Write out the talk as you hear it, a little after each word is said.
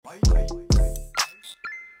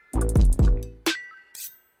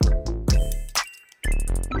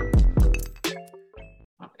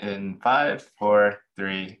Five, four,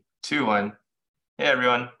 three, two, one. Hey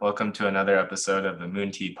everyone, welcome to another episode of the Moon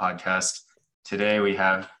Tea podcast. Today we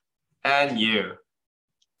have Anne Yu.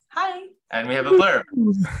 Hi. And we have a blurb.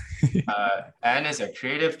 Anne is a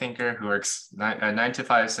creative thinker who works a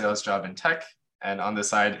 9-to-5 sales job in tech, and on the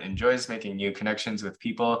side enjoys making new connections with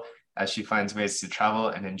people as she finds ways to travel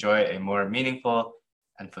and enjoy a more meaningful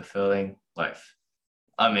and fulfilling life.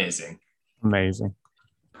 Amazing.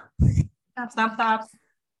 Stop.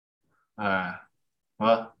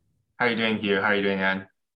 Well, how are you doing, Hugh? How are you doing, Anne?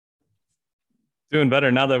 Doing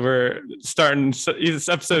better now that we're starting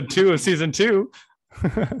episode 2 of season 2.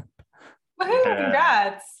 Woohoo,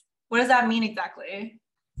 congrats. What does that mean exactly?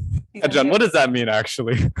 Yeah, John, what does that mean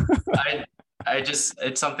actually?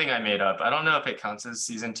 It's something I made up. I don't know if it counts as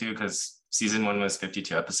season 2 because season 1 was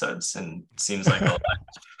 52 episodes and it seems like a lot.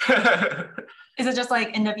 Is it just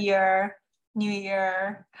like end of year, new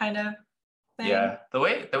year kind of thing? Yeah, the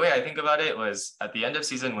way I think about it was at the end of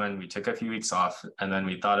season 1, we took a few weeks off and then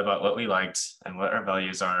we thought about what we liked and what our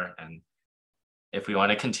values are and if we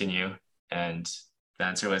want to continue. And the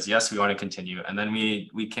answer was yes, we want to continue. And then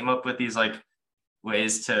we came up with these like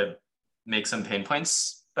ways to make some pain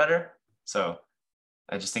points better. So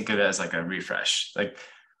I just think of it as like a refresh. Like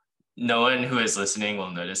no one who is listening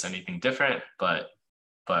will notice anything different, but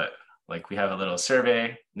like we have a little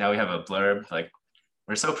survey. Now we have a blurb. Like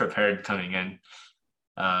we're so prepared coming in.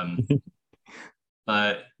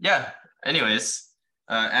 But yeah, anyways,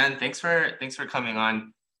 Anne, thanks for coming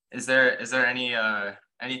on. Is there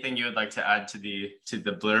anything you would like to add to the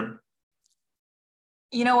blurb?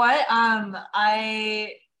 You know what?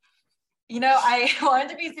 I wanted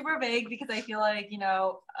to be super vague because I feel like,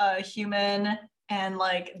 a human and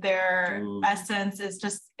like their essence is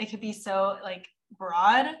just, it could be so like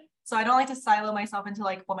broad. So I don't like to silo myself into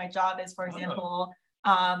like what my job is, for example,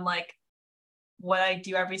 like what I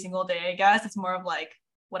do every single day, I guess. It's more of like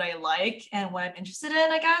what I like and what I'm interested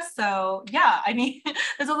in, I guess. So yeah, I mean,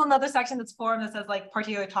 there's also another section that's formed that says like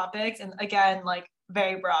particular topics. And again, like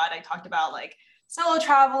very broad. I talked about like solo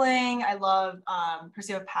traveling. I love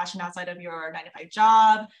pursue a passion outside of your 9-to-5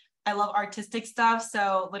 job. I love artistic stuff.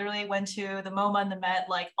 So literally went to the MoMA and the Met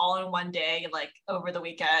like all in one day, like over the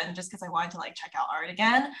weekend, just because I wanted to like check out art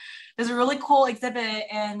again. There's a really cool exhibit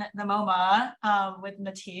in the MoMA with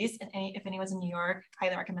Matisse. And if anyone's in New York,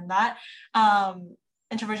 highly recommend that.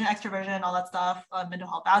 Introversion, extroversion, all that stuff, mental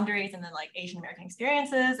health boundaries, and then like Asian American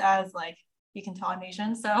experiences, as like you can tell I'm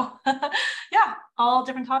Asian. So yeah, all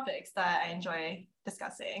different topics that I enjoy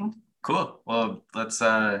discussing. Cool. Well, let's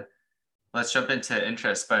jump into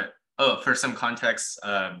interest. But for some context,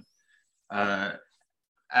 Anne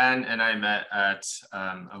and I met at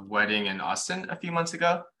a wedding in Austin a few months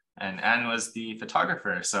ago, and Anne was the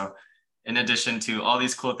photographer. So in addition to all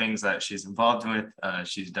these cool things that she's involved with,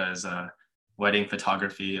 she does wedding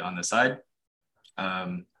photography on the side.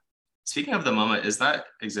 Speaking of the MoMA, is that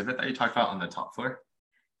exhibit that you talked about on the top floor?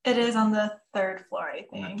 It is on the 3rd floor, I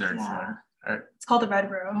think. On the 3rd floor. All right. It's called the Red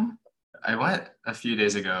Room. I went a few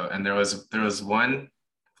days ago and there was one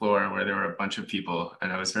floor where there were a bunch of people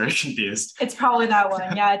and I was very confused. It's probably that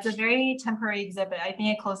one. Yeah, it's a very temporary exhibit. I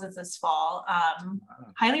think it closes this fall.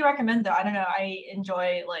 Highly recommend though. I don't know. I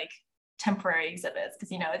enjoy like temporary exhibits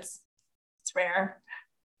because it's rare.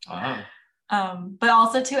 Wow. But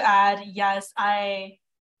also to add, yes,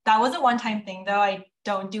 that was a one-time thing though. I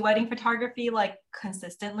don't do wedding photography like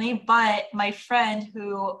consistently, but my friend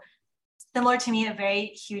who, similar to me, a very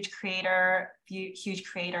huge creative,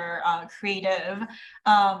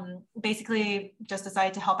 basically just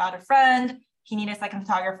decided to help out a friend. He needed a second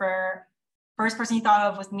photographer. First person he thought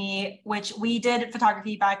of was me, which we did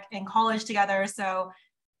photography back in college together. So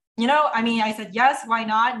I said, yes, why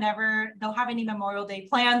not? Don't have any Memorial Day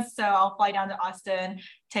plans. So I'll fly down to Austin,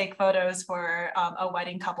 take photos for a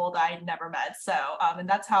wedding couple that I never met. So, and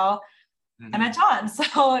that's how I met John.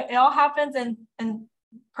 So it all happens in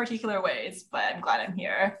particular ways, but I'm glad I'm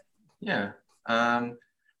here. Yeah.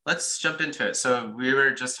 Let's jump into it. So we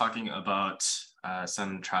were just talking about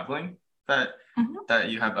some traveling that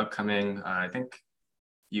you have upcoming. I think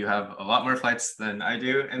you have a lot more flights than I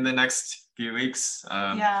do in the next few weeks.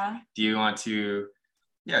 Do you want to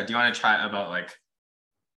chat about like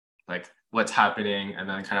what's happening and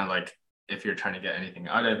then kind of like if you're trying to get anything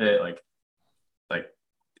out of it, like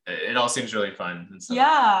it all seems really fun and stuff.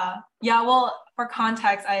 Yeah, well, for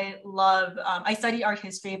context, I love I studied art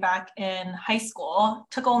history back in high school.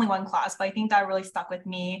 Took only one class, but I think that really stuck with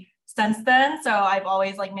me since then. So I've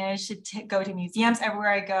always like managed to go to museums everywhere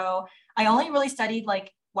I go. I only really studied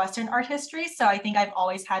like Western art history. So I think I've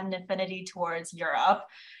always had an affinity towards Europe.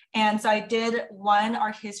 And so I did one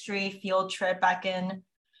art history field trip back in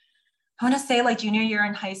I want to say like junior year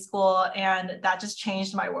in high school, and that just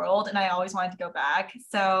changed my world. And I always wanted to go back.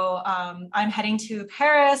 So I'm heading to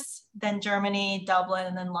Paris, then Germany, Dublin,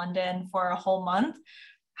 and then London for a whole month,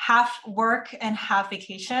 half work and half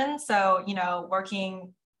vacation. So, you know,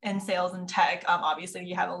 working in sales and tech, obviously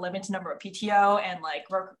you have a limited number of PTO and like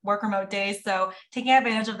work remote days. So taking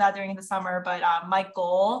advantage of that during the summer. But my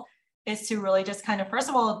goal is to really just kind of, first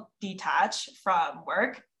of all, detach from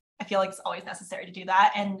work. I feel like it's always necessary to do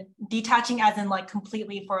that. And detaching as in like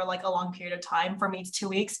completely for like a long period of time. For me, it's 2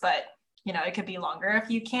 weeks, but you know, it could be longer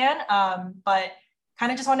if you can. But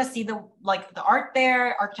kind of just want to see the art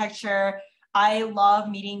there, architecture. I love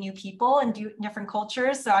meeting new people and different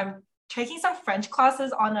cultures. So I'm taking some French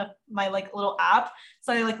classes on my like little app.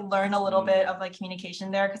 So I like learn a little bit of like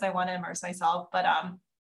communication there because I want to immerse myself. But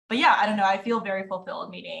yeah, I don't know. I feel very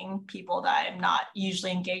fulfilled meeting people that I'm not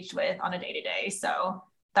usually engaged with on a day-to-day. So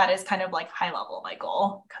that is kind of like high level my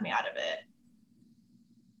goal coming out of it.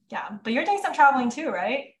 Yeah, but you're doing some traveling too,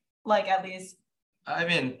 right? Like at least. I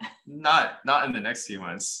mean, not in the next few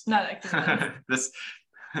months. Not next few months. This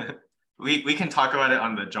we can talk about it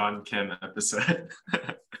on the John Kim episode.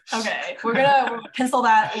 Okay, we're gonna pencil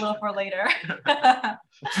that a little for later.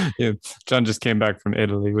 Yeah, John just came back from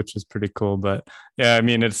Italy, which is pretty cool. But yeah, I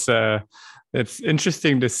mean, it's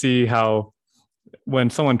interesting to see how when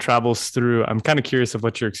someone travels through, I'm kind of curious of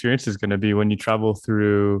what your experience is going to be when you travel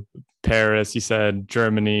through Paris. You said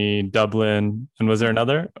Germany, Dublin, and was there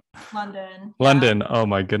another? London. London. Yeah. Oh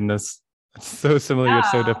my goodness. It's so similar, yeah.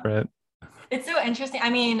 So different. It's so interesting. I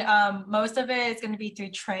mean, most of it is going to be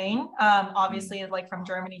through train. Obviously, like from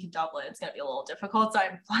Germany to Dublin, it's going to be a little difficult. So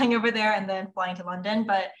I'm flying over there and then flying to London.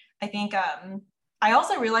 But I think I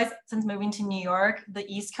also realized since moving to New York, the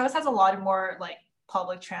East Coast has a lot more like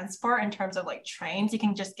public transport in terms of like trains. You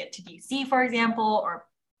can just get to DC, for example, or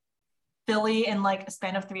Philly in like a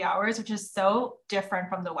span of 3 hours, which is so different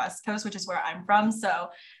from the West Coast, which is where I'm from. So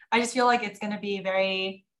I just feel like it's going to be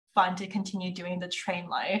very fun to continue doing the train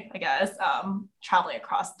life, I guess, traveling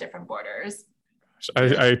across different borders.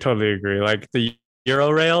 I totally agree. Like the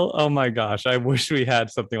Eurorail, oh my gosh, I wish we had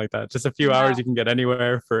something like that. Just a few hours, you can get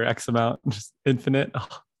anywhere for X amount, just infinite. Oh,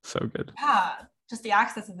 so good. Yeah, just the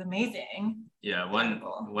access is amazing. Yeah,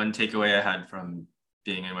 one takeaway I had from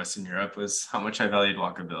being in Western Europe was how much I valued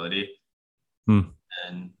walkability.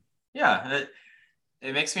 And yeah,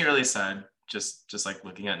 it makes me really sad just like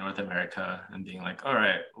looking at North America and being like, all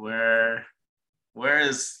right, where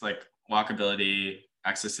is like walkability,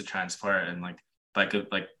 access to transport, and like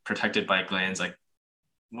protected bike lanes, like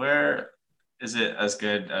where is it as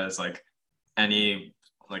good as like any,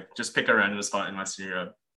 like just pick a random spot in Western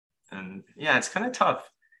Europe? And yeah, it's kind of tough.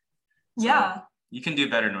 So yeah, you can do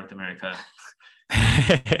better, North America.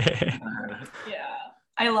 Yeah,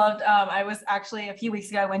 I loved, I was actually a few weeks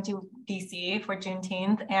ago, I went to DC for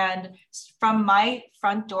Juneteenth, and from my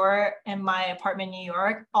front door in my apartment in New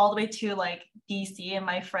York all the way to like DC and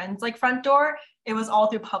my friend's like front door, it was all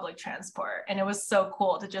through public transport. And it was so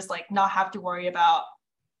cool to just like not have to worry about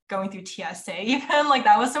going through TSA even. Like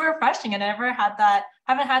that was so refreshing, and I haven't had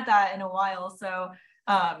that in a while. So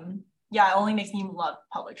yeah, it only makes me love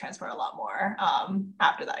public transport a lot more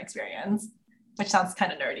after that experience, which sounds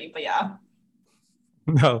kind of nerdy, but yeah.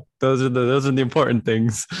 No, those are the important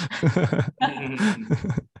things.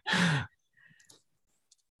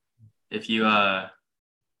 If you had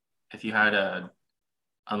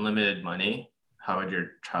unlimited money, how would your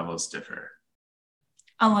travels differ?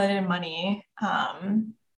 Unlimited money,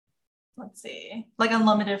 let's see, like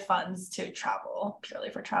unlimited funds to travel, purely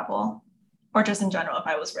for travel, or just in general if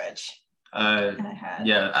I was rich.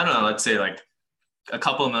 Yeah, I don't know, let's say like a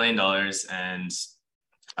couple $1 million and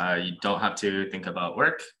you don't have to think about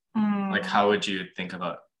work. Like how would you think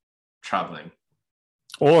about traveling?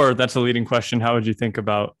 Or that's a leading question, how would you think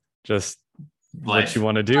about just life, what you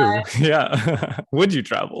want to do? Yeah. Would you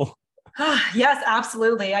travel? Yes,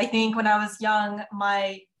 absolutely. I think when I was young,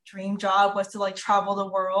 my dream job was to like travel the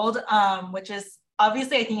world, which is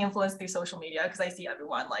obviously I think influenced through social media because I see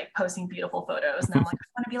everyone like posting beautiful photos and I'm like, I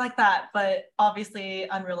want to be like that, but obviously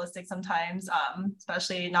unrealistic sometimes,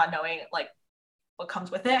 especially not knowing like what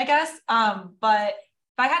comes with it, I guess. But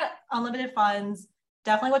if I had unlimited funds,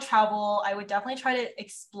 definitely would travel. I would definitely try to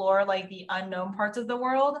explore like the unknown parts of the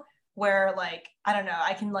world where like, I don't know,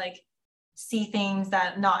 I can like see things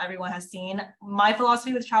that not everyone has seen. My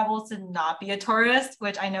philosophy with travel is to not be a tourist,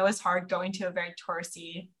 which I know is hard going to a very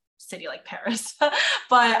touristy city like Paris, but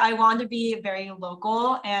I want to be very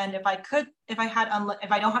local. And if I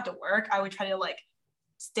don't have to work, I would try to like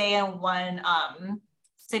stay in one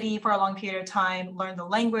city for a long period of time, learn the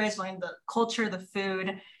language, learn the culture, the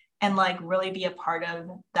food, and like really be a part of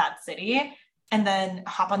that city, and then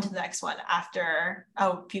hop onto the next one after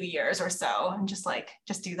a few years or so, and just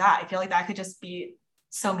do that. I feel like that could just be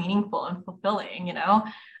so meaningful and fulfilling, you know?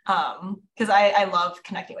 Because I love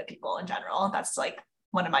connecting with people in general. That's like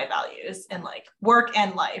one of my values in like work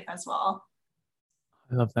and life as well.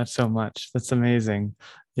 I love that so much. That's amazing.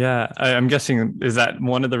 Yeah, I'm guessing, is that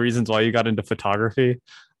one of the reasons why you got into photography?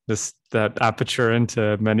 That aperture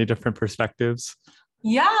into many different perspectives?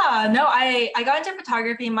 Yeah, no, I got into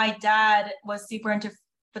photography. My dad was super into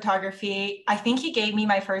photography. I think he gave me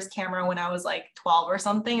my first camera when I was like 12 or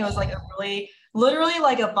something. It was like a really, literally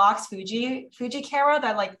like a box Fuji camera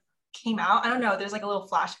that like came out. I don't know. There's like a little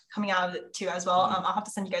flash coming out of it too as well. I'll have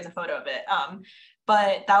to send you guys a photo of it.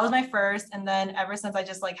 But that was my first. And then ever since I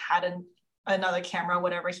just like had another camera,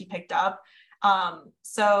 whatever he picked up.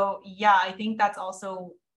 So yeah, I think that's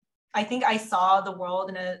also, I think I saw the world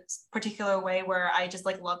in a particular way where I just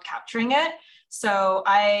like loved capturing it. So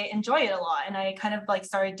I enjoy it a lot. And I kind of like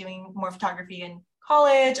started doing more photography in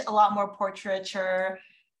college, a lot more portraiture,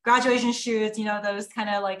 graduation shoots, you know, those kind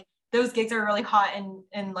of like, those gigs are really hot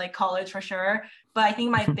in like college for sure. But I think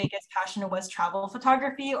my biggest passion was travel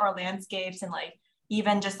photography or landscapes and like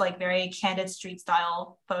even just like very candid street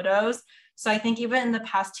style photos. So I think even in the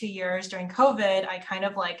past 2 years during COVID, I kind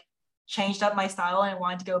of like changed up my style and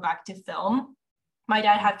wanted to go back to film. My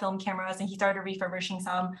dad had film cameras and he started refurbishing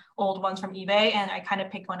some old ones from eBay, and I kind of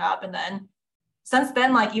picked one up. And then since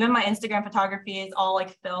then, like even my Instagram photography is all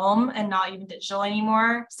like film and not even digital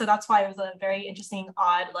anymore. So that's why it was a very interesting,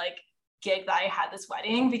 odd like gig that I had this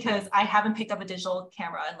wedding, because I haven't picked up a digital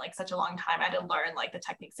camera in like such a long time. I had to learn like the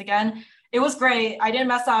techniques again. It was great. I didn't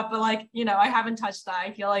mess up, but like, you know, I haven't touched that.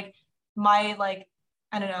 I feel like my like,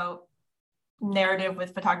 I don't know, narrative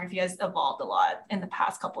with photography has evolved a lot in the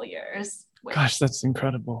past couple of years. Gosh, that's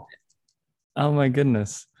incredible. Oh my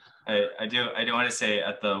goodness. I do want to say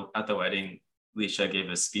at the wedding, Leisha gave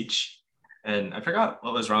a speech and I forgot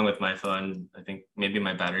what was wrong with my phone. I think maybe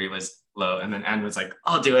my battery was low, and then Anne was like,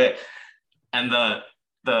 I'll do it. And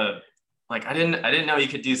the like I didn't know you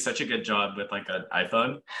could do such a good job with like an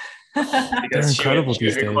iPhone. Because she would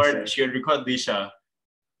record Leisha,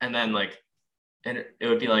 and then like, and it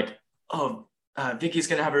would be like, oh, Vicky's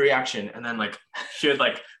gonna have a reaction, and then like she would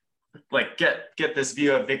like get this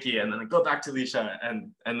view of Vicky, and then like, go back to Leisha,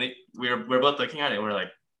 and we're both looking at it, and we're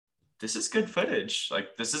like, this is good footage.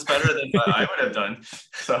 Like this is better than what I would have done.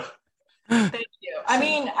 So thank you. I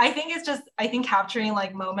mean, I think capturing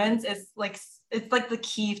like moments is like, it's like the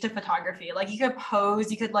key to photography. Like you could pose,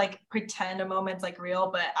 you could like pretend a moment's like real,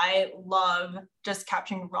 but I love just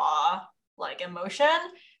capturing raw like emotion.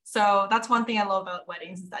 So that's one thing I love about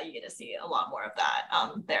weddings, is that you get to see a lot more of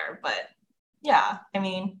that there. But yeah, I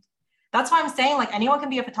mean, that's why I'm saying like anyone can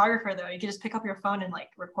be a photographer though. You can just pick up your phone and like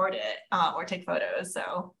record it or take photos.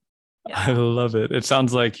 So yeah. I love it. It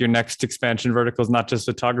sounds like your next expansion vertical is not just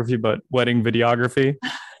photography, but wedding videography.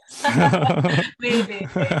 Maybe.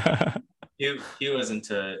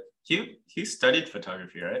 He studied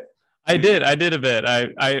photography, right? I did a bit.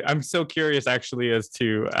 I'm so curious actually as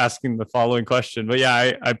to asking the following question. But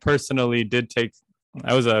yeah, I personally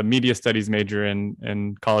I was a media studies major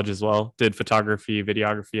in college as well. Did photography,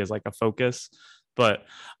 videography as like a focus, but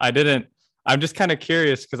I'm just kind of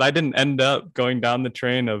curious because I didn't end up going down the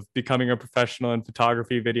train of becoming a professional in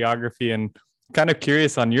photography, videography, and kind of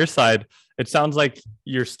curious on your side. It sounds like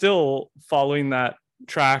you're still following that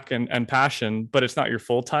track and passion, but it's not your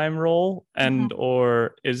full-time role, and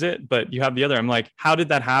or is it? But you have the other. I'm like, how did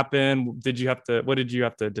that happen? What did you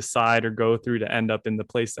have to decide or go through to end up in the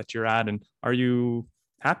place that you're at? And are you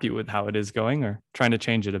happy with how it is going, or trying to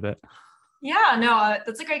change it a bit? Yeah, no,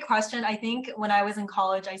 that's a great question. I think when I was in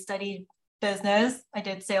college, I studied business. I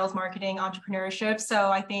did sales, marketing, entrepreneurship. So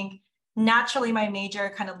I think naturally my major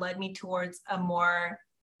kind of led me towards a more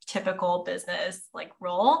typical business like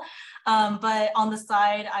role. But on the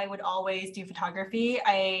side, I would always do photography.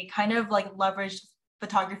 I kind of like leveraged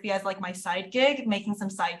photography as like my side gig, making some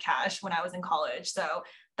side cash when I was in college. So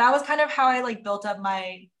that was kind of how I like built up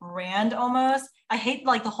my brand almost. I hate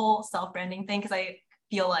like the whole self-branding thing because I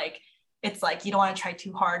feel like it's like you don't want to try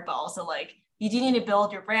too hard, but also like you do need to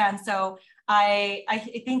build your brand. So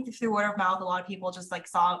I think through word of mouth, a lot of people just like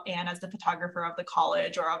saw Anne as the photographer of the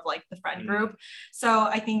college or of like the friend group. So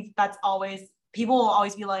I think that's always, people will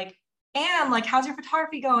always be like, Anne, like, how's your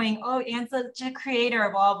photography going? Oh, Anne's such a creator,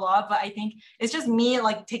 blah, blah. But I think it's just me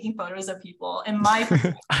like taking photos of people in my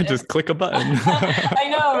I just click a button. I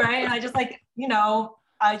know, right? And I just like, you know,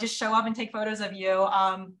 I just show up and take photos of you.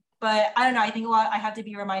 but I don't know. I think I have to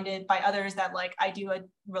be reminded by others that like I do a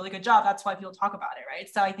really good job. That's why people talk about it, right?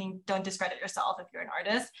 So I think don't discredit yourself if you're an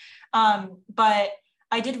artist. But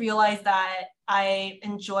I did realize that I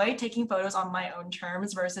enjoy taking photos on my own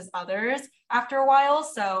terms versus others after a while.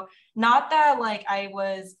 So not that like I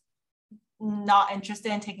was not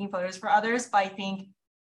interested in taking photos for others, but I think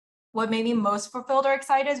what made me most fulfilled or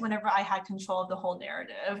excited is whenever I had control of the whole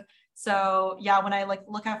narrative. So yeah, when I like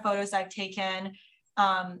look at photos I've taken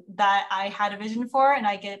that I had a vision for, and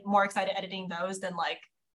I get more excited editing those than like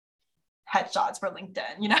headshots for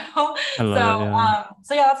LinkedIn, you know? I love it, yeah.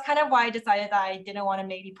 So yeah, that's kind of why I decided that I didn't want to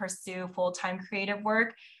maybe pursue full-time creative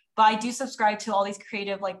work, but I do subscribe to all these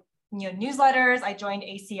creative like, you know, newsletters. I joined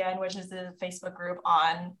ACN, which is the Facebook group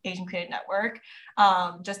on Asian Creative Network,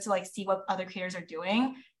 just to like see what other creators are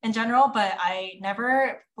doing in general, but I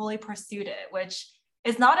never fully pursued it, which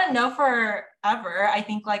is not a no forever. I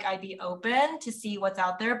think like I'd be open to see what's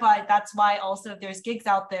out there, but that's why also if there's gigs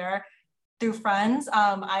out there through friends,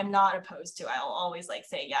 I'm not opposed to. I'll always like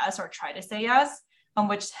say yes or try to say yes,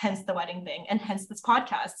 which hence the wedding thing and hence this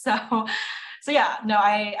podcast. So yeah, no,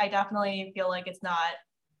 I definitely feel like it's not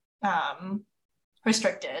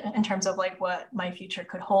restricted in terms of like what my future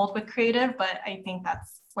could hold with creative, but I think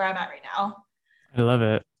that's where I'm at right now. I love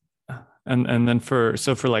it. And then for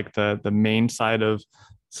like the main side of,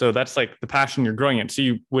 so that's like the passion you're growing in. So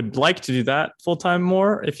you would like to do that full time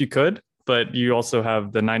more if you could, but you also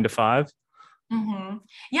have the 9 to 5. Mm-hmm.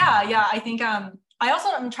 Yeah. I think I also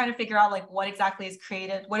am trying to figure out like what exactly is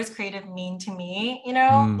creative. What does creative mean to me? You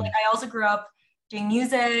know, like I also grew up doing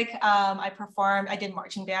music. I did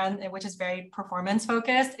marching band, which is very performance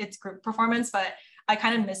focused. It's group performance, but I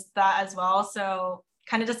kind of missed that as well. So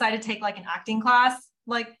kind of decided to take like an acting class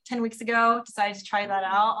like 10 weeks ago, decided to try that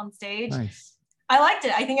out on stage. Nice. I liked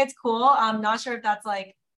it. I think it's cool. I'm not sure if that's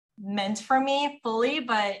like meant for me fully,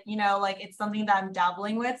 but you know, like it's something that I'm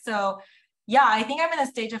dabbling with. So yeah, I think I'm in a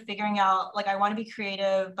stage of figuring out, like I want to be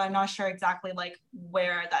creative, but I'm not sure exactly like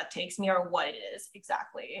where that takes me or what it is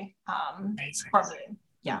exactly. For me.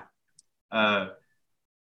 Yeah.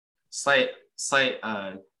 Slight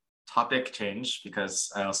topic change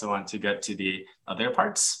because I also want to get to the other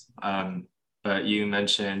parts. But you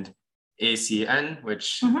mentioned ACN,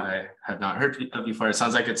 which I have not heard of before. It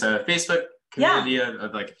sounds like it's a Facebook community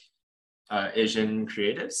of like Asian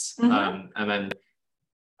creatives. And then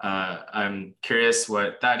I'm curious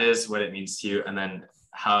what that is, what it means to you, and then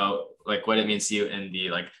how, like what it means to you in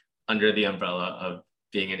the like under the umbrella of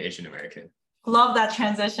being an Asian American. Love that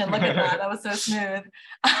transition. Look at that. That was so smooth.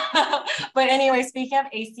 But anyway, speaking of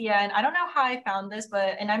ACN, I don't know how I found this,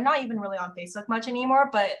 and I'm not even really on Facebook much anymore,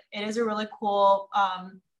 but it is a really cool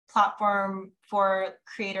platform for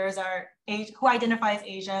creators who identify as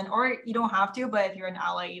Asian, or you don't have to, but if you're an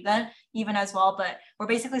ally even as well. But we're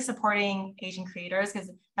basically supporting Asian creators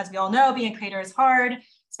because as we all know, being a creator is hard,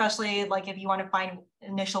 especially like if you want to find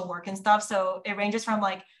initial work and stuff. So it ranges from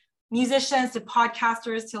like musicians to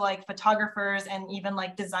podcasters to like photographers and even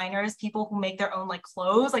like designers, people who make their own like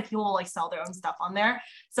clothes, like people will like sell their own stuff on there.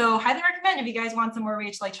 So highly recommend if you guys want some more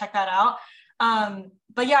reach, like check that out.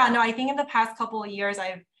 But yeah, no, I think in the past couple of years,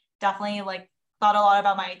 I've definitely like thought a lot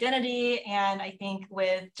about my identity. And I think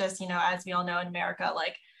with just, you know, as we all know in America,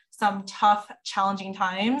 like some tough, challenging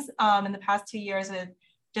times in the past 2 years with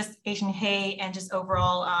just Asian hate and just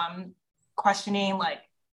overall questioning like,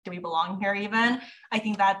 do we belong here even? I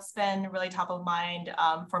think that's been really top of mind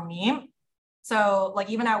for me. So like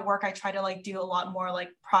even at work, I try to like do a lot more like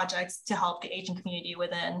projects to help the Asian community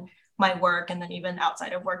within my work and then even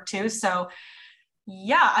outside of work too. So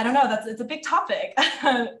yeah, I don't know, it's a big topic.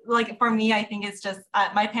 Like for me, I think it's just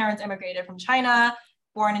my parents immigrated from China,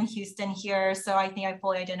 born in Houston here. So I think I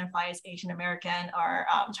fully identify as Asian American or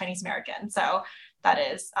Chinese American. So that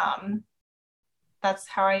is, that's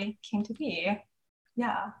how I came to be.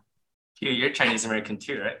 Yeah. You're Chinese American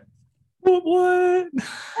too, right? What?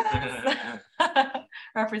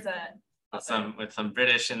 Represent. With some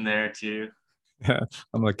British in there too. Yeah,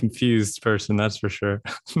 I'm a confused person, that's for sure.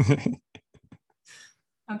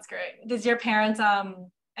 That's great. Does your parents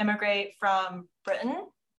immigrate from Britain?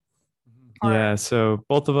 Yeah, so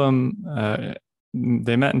both of them,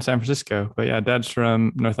 they met in San Francisco, but yeah, dad's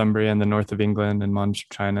from Northumbria in the north of England and mom's from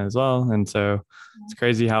China as well. And so it's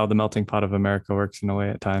crazy how the melting pot of America works in a way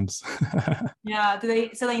at times. Yeah.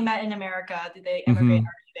 So they met in America. Did they immigrate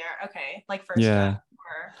already there? Okay. Like first gen?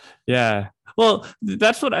 Or... Yeah. Well,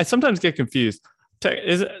 that's what I sometimes get confused.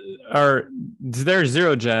 Is there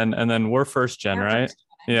 0 gen and then we're first gen, right? First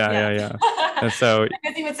gen. Yeah. And so I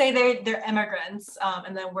guess you would say they're immigrants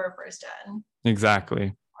and then we're first gen.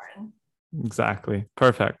 Exactly.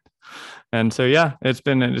 Perfect. And so, yeah, it's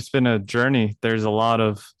been a journey. There's a lot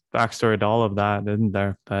of backstory to all of that, isn't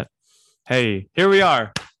there? But hey, here we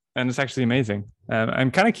are, and it's actually amazing.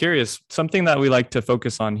 I'm kind of curious. Something that we like to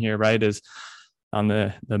focus on here, right, is on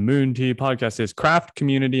the Moon Tea podcast is craft,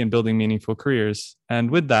 community, and building meaningful careers.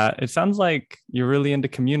 And with that, it sounds like you're really into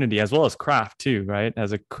community as well as craft too, right?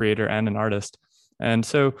 As a creator and an artist. And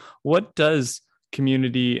so, what does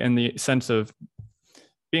community in the sense of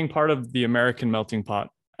being part of the American melting pot,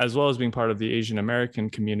 as well as being part of the Asian American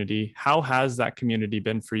community, how has that community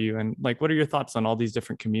been for you? And like, what are your thoughts on all these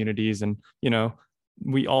different communities? And,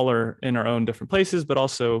 we all are in our own different places, but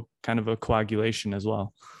also kind of a coagulation as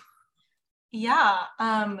well. Yeah,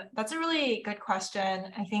 that's a really good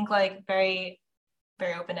question. I think like very,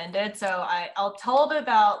 very open-ended. So I'll tell a little bit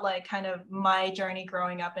about like kind of my journey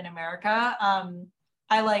growing up in America.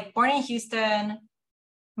 I like born in Houston.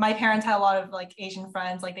 My parents had a lot of like Asian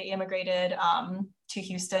friends, like they immigrated to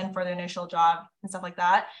Houston for their initial job and stuff like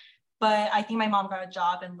that. But I think my mom got a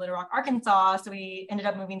job in Little Rock, Arkansas. So we ended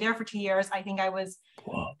up moving there for 2 years. I think I was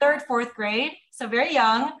third, fourth grade. So very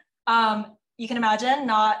young. You can imagine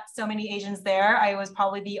not so many Asians there. I was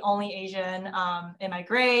probably the only Asian in my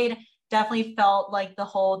grade. Definitely felt like the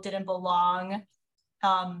whole didn't belong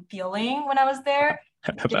feeling when I was there.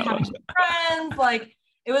 Didn't have any friends. Like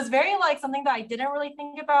it was very like something that I didn't really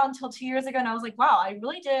think about until 2 years ago. And I was like, wow, I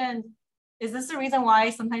really didn't. Is this the reason why I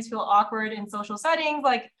sometimes feel awkward in social settings?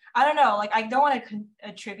 Like, I don't know, like I don't want to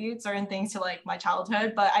attribute certain things to like my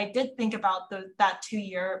childhood, but I did think about that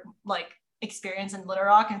 2-year like experience in Little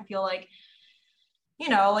Rock and feel like,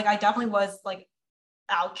 like I definitely was like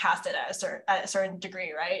outcasted at a certain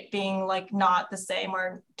degree, right? Being like not the same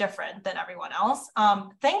or different than everyone else.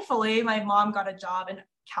 Thankfully, my mom got a job in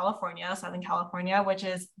California, Southern California, which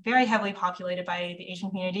is very heavily populated by the Asian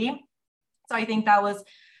community. So I think that was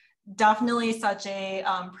definitely such a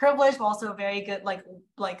privilege, but also very good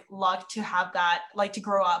like luck to have that, like to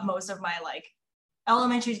grow up most of my like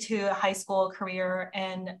elementary to high school career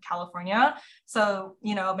in California. So,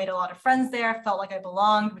 made a lot of friends there, felt like I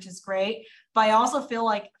belonged, which is great. But I also felt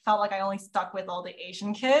like I only stuck with all the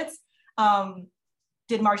Asian kids.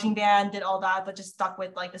 Did marching band, did all that, but just stuck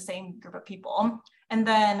with like the same group of people. And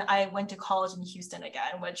then I went to college in Houston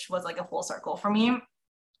again, which was like a full circle for me.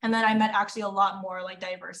 And then I met actually a lot more like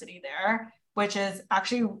diversity there, which is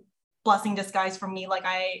actually blessing disguise for me. Like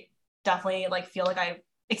I definitely like feel like I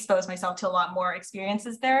exposed myself to a lot more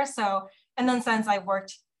experiences there. So, and then since I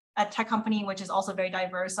worked at a tech company, which is also very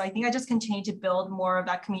diverse, so I think I just continue to build more of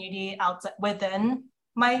that community outside within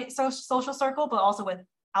my social circle, but also with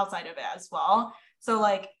outside of it as well. So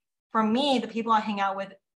like for me, the people I hang out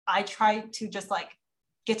with, I try to just like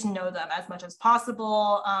get to know them as much as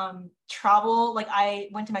possible. Travel, like I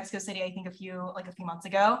went to Mexico City, I think a few months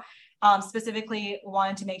ago, specifically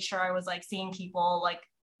wanted to make sure I was like seeing people like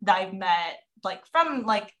that I've met like from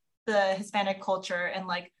like the Hispanic culture and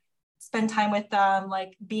like spend time with them,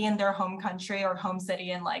 like be in their home country or home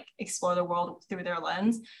city and like explore the world through their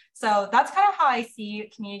lens. So that's kind of how I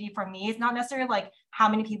see community for me. It's not necessarily like how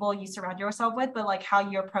many people you surround yourself with, but like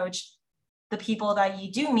how you approach the people that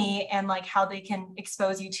you do meet and like how they can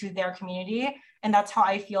expose you to their community. And that's how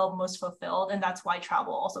I feel most fulfilled. And that's why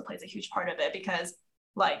travel also plays a huge part of it, because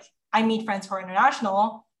like I meet friends who are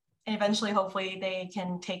international and eventually hopefully they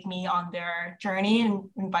can take me on their journey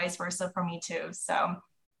and vice versa for me too. So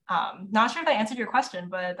not sure if I answered your question,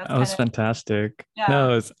 but that's was fantastic. Yeah.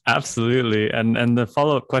 No, it's absolutely. And the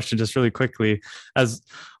follow-up question just really quickly, as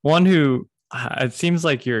one who it seems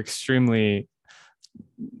like you're extremely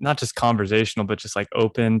not just conversational, but just like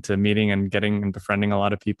open to meeting and getting and befriending a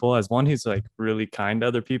lot of people, as one who's like really kind to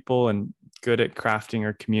other people and good at crafting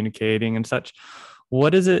or communicating and such.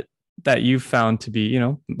 What is it that you've found to be,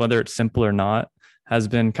 whether it's simple or not, has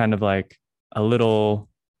been kind of like a little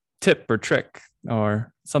tip or trick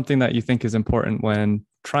or something that you think is important when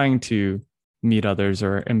trying to meet others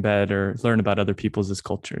or embed or learn about other people's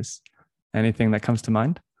cultures? Anything that comes to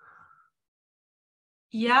mind?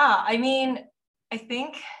 Yeah, I mean, I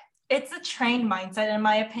think it's a trained mindset, in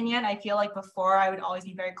my opinion. I feel like before I would always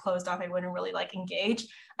be very closed off. I wouldn't really like engage.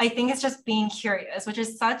 I think it's just being curious, which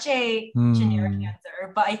is such a generic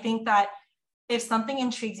answer. But I think that if something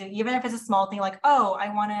intrigues you, even if it's a small thing, like, oh,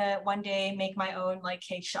 I want to one day make my own like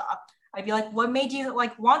cake shop, I'd be like, what made you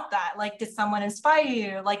like want that? Like, did someone inspire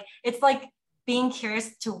you? Like, it's like being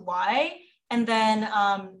curious to why. And then,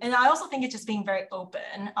 and I also think it's just being very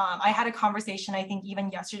open. I had a conversation, I think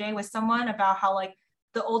even yesterday with someone about how like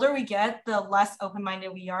the older we get, the less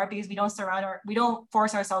open-minded we are, because we don't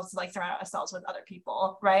force ourselves to like surround ourselves with other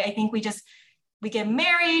people, right? I think we get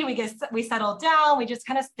married, we settle down, we just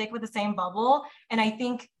kind of stick with the same bubble. And I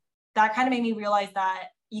think that kind of made me realize that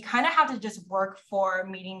you kind of have to just work for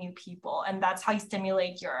meeting new people. And that's how you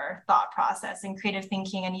stimulate your thought process and creative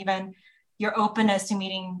thinking, and even your openness to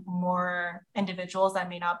meeting more individuals that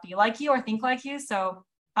may not be like you or think like you. So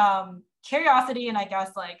curiosity, and I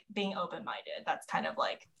guess like being open-minded, that's kind of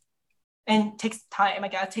like, and takes time, I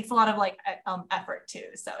guess. It takes a lot of like effort too.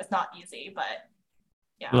 So it's not easy, but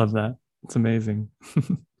yeah. Love that. It's amazing.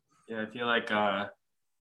 Yeah, I feel like, I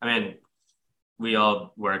mean, we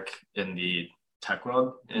all work in the tech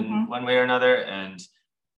world in one way or another. And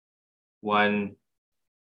one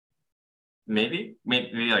maybe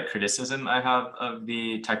like criticism I have of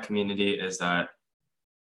the tech community is that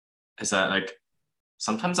like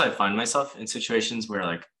sometimes I find myself in situations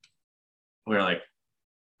where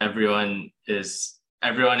everyone is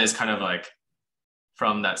kind of like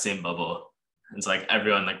from that same bubble. It's like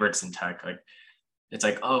everyone like works in tech. Like it's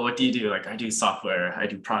like, oh, what do you do? Like I do software, I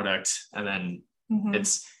do product, and then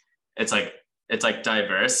it's like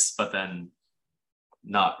diverse, but then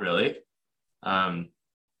not really.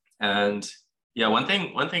 And yeah, one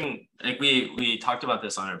thing like we talked about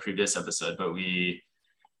this on our previous episode, but we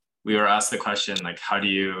were asked the question like,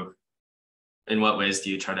 in what ways do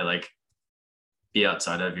you try to like be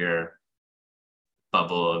outside of your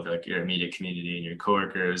bubble of like your immediate community and your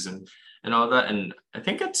coworkers and all of that? And I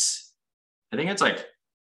think it's like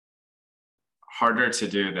harder to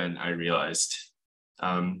do than I realized.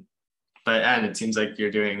 But and it seems like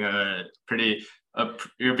you're doing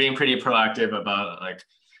you're being pretty proactive about like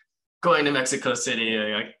going to Mexico City,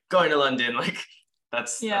 like going to London. Like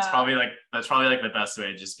that's probably like the best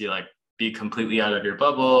way. Just be completely out of your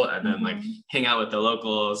bubble, and then like hang out with the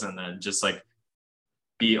locals, and then just like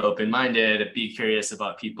be open-minded, be curious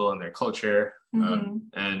about people and their culture.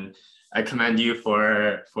 And I commend you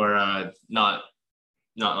for not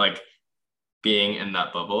like being in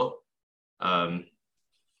that bubble.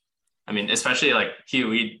 I mean, especially like Hugh,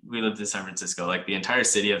 we lived in San Francisco. Like the entire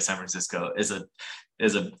city of San Francisco is a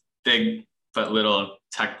big but little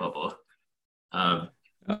tech bubble. But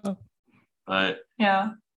yeah,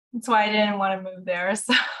 that's why I didn't want to move there.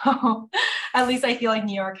 So at least I feel like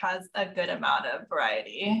New York has a good amount of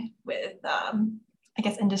variety with, I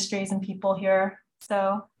guess, industries and people here.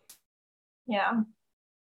 So yeah.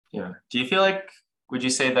 Yeah. Do you feel like, would you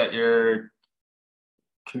say that your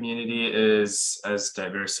community is as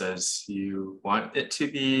diverse as you want it to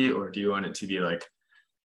be, or do you want it to be like,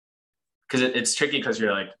 because it's tricky because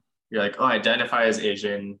you're like, oh, I identify as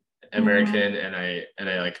Asian American, and I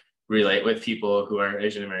like relate with people who are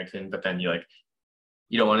Asian American, but then you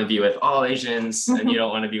don't want to be with all Asians and you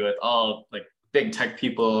don't want to be with all like big tech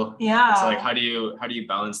people. Yeah. So like how do you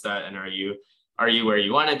balance that? And are you where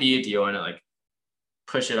you want to be? Do you want to like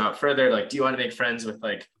push it out further? Like do you want to make friends with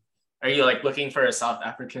like, are you like looking for a South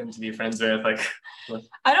African to be friends with? Like,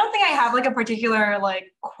 I don't think I have like a particular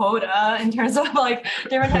like quota in terms of like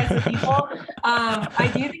different types of people. I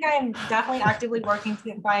do think I'm definitely actively working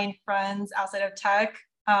to find friends outside of tech,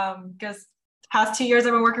 because past 2 years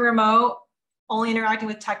I've been working remote, only interacting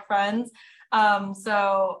with tech friends.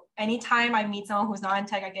 So anytime I meet someone who's not in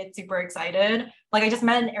tech, I get super excited. Like I just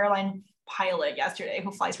met an airline pilot yesterday who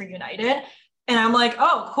flies for United. And I'm like,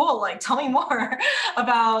 oh, cool. Like, tell me more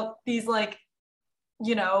about these, like,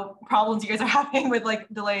 you know, problems you guys are having with like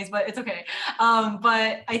delays, but it's okay.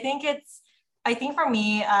 But I think for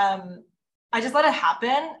me, I just let it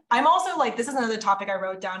happen. I'm also like, this is another topic I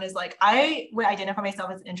wrote down is like, I would identify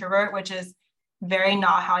myself as an introvert, which is very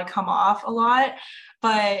not how I come off a lot.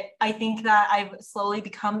 But I think that I've slowly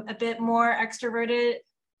become a bit more extroverted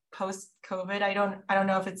post-COVID. I don't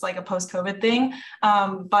know if it's like a post-COVID thing,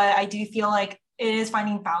 but I do feel like it is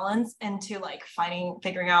finding balance into like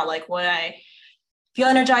figuring out like what I feel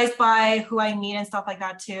energized by, who I meet and stuff like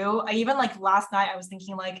that too. I even like last night I was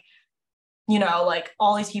thinking like, you know, like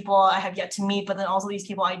all these people I have yet to meet, but then also these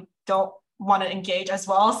people I don't want to engage as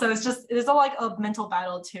well. So it's like a mental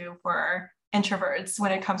battle too for introverts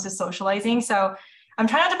when it comes to socializing. So I'm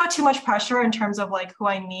trying not to put too much pressure in terms of like who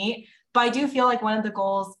I meet. But I do feel like one of the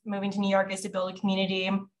goals moving to New York is to build a community,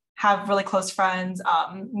 have really close friends,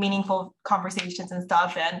 meaningful conversations and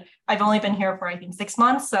stuff. And I've only been here for, I think, 6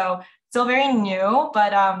 months. So still very new,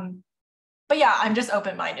 but yeah, I'm just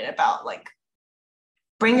open-minded about like,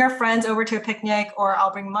 bring your friends over to a picnic or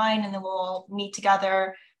I'll bring mine and then we'll all meet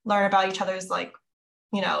together, learn about each other's like,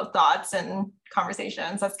 you know, thoughts and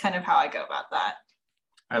conversations. That's kind of how I go about that.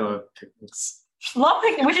 I love picnics. Love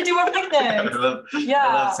picnic. We should do more I picnics. love, I Yeah.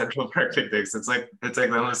 love Central Park picnics. It's like the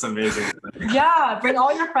most amazing. Yeah, bring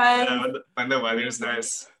all your friends. Yeah, when the weather's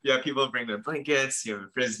nice. Yeah, people bring their blankets, you have a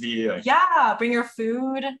frisbee. Like, Yeah, bring your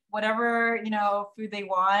food, whatever, food they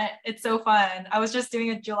want. It's so fun. I was just doing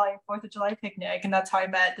a 4th of July picnic, and that's how I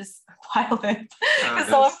met this pilot. Because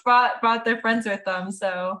someone brought their friends with them.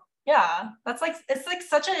 So yeah, it's like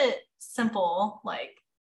such a simple like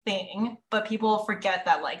thing, but people forget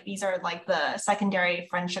that like these are like the secondary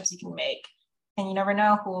friendships you can make, and you never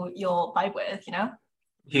know who you'll vibe with,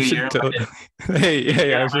 Hugh, you're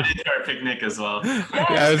Hey, our picnic as well.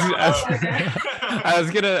 I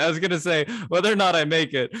was gonna say, whether or not I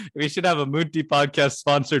make it, we should have a Moonty podcast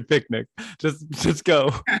sponsored picnic. Just go.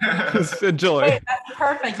 Just enjoy. Wait, that's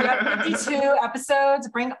perfect. You have 52 episodes.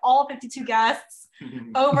 Bring all 52 guests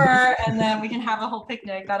over, and then we can have a whole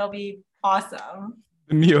picnic. That'll be awesome.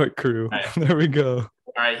 The New York crew. Right. There we go.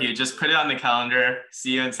 All right, Hugh, just put it on the calendar.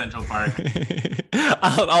 See you in Central Park.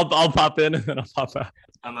 I'll pop in and then I'll pop out.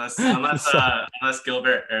 Unless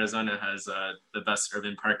Gilbert, Arizona has the best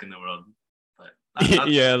urban park in the world. But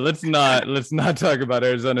yeah, let's not talk about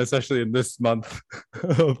Arizona, especially in this month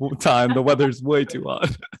of time. The weather's way too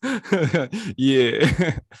hot.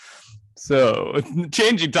 Yeah. So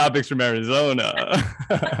changing topics from Arizona.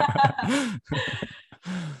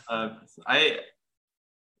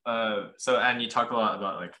 So and you talk a lot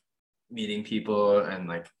about like meeting people and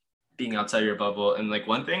like being outside your bubble, and like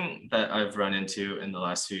one thing that I've run into in the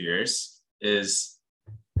last few years is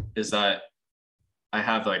that I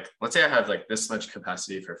have like, let's say I have like this much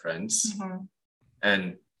capacity for friends,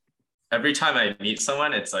 and every time I meet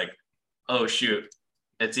someone, it's like, oh shoot,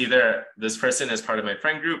 it's either this person is part of my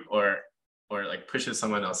friend group or like pushes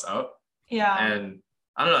someone else out. Yeah. And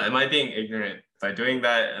I don't know, am I being ignorant by doing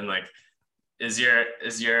that? And like, is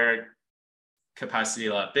your capacity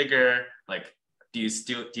a lot bigger? Like, do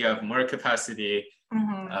you have more capacity?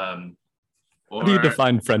 How do you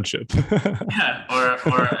define friendship? Yeah,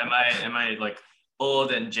 or am I like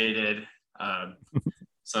old and jaded?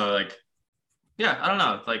 So like, yeah, I don't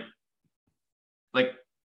know. Like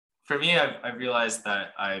for me, I've realized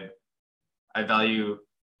that I value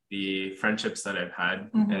the friendships that I've had,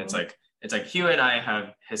 and it's like Hugh and I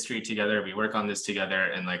have history together. We work on this together,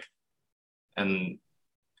 and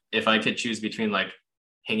if I could choose between like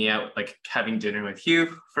hanging out, like having dinner with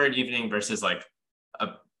Hugh for an evening versus like a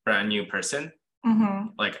brand new person,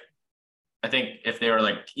 like I think if they were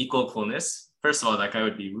like equal coolness, first of all, that guy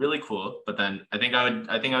would be really cool. But then I think I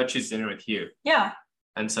would choose dinner with Hugh. Yeah.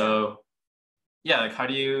 And so, yeah, like how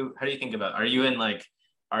do you think about? Are you in like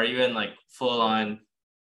full on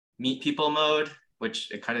meet people mode,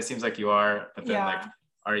 which it kind of seems like you are, but then like,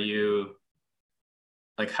 are you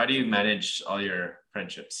like, how do you manage all your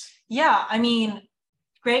friendships? Yeah, I mean,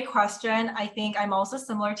 great question. I think I'm also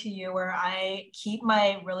similar to you, where I keep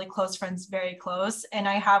my really close friends very close. And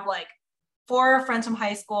I have like 4 friends from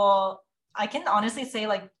high school. I can honestly say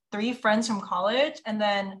like 3 friends from college. And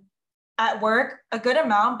then at work, a good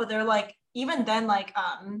amount, but they're like, even then, like,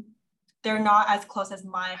 they're not as close as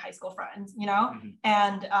my high school friends,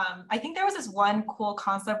 And I think there was this one cool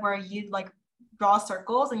concept where you like draw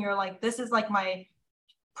circles and you're like, this is like my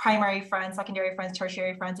primary friends, secondary friends,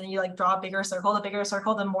 tertiary friends, and you like draw a bigger circle. The bigger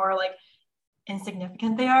circle, the more like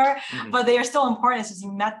insignificant they are, but they are still important. It's just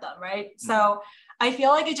you met them, right? So I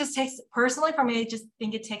feel like it just takes, personally for me, I just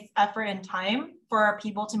think it takes effort and time for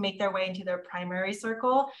people to make their way into their primary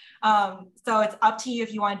circle. So it's up to you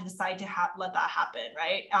if you want to decide to let that happen,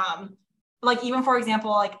 right? Like even for example,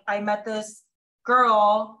 like I met this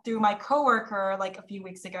girl through my coworker like a few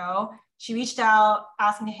weeks ago. She reached out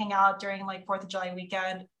asking to hang out during like 4th of July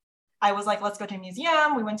weekend. I was like, let's go to a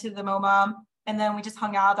museum. We went to the MoMA and then we just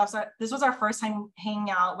hung out. This was our first time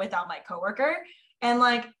hanging out without my coworker. And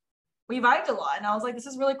like, we vibed a lot. And I was like, this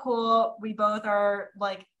is really cool. We both are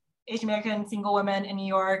like Asian American single women in New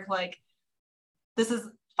York. Like, this is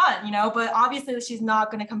fun, but obviously she's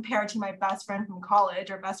not going to compare to my best friend from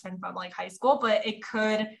college or best friend from like high school, but it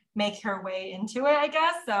could make her way into it, I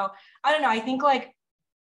guess. So I don't know. I think like,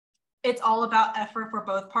 it's all about effort for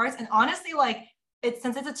both parts. And honestly, like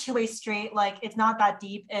since it's a two-way street, like it's not that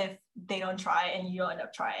deep if they don't try and you end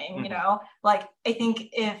up trying, like I think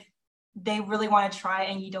if they really want to try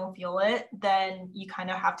and you don't feel it, then you kind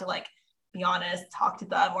of have to like be honest, talk to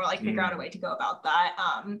them, or like figure out a way to go about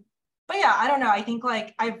that. But yeah, I don't know. I think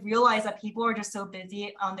like I've realized that people are just so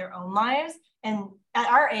busy on their own lives. And at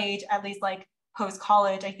our age, at least like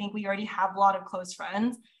post-college, I think we already have a lot of close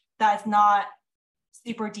friends that's not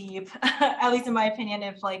super deep, at least in my opinion,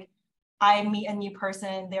 if like I meet a new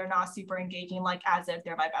person, they're not super engaging, like as if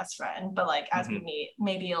they're my best friend, but like as we meet,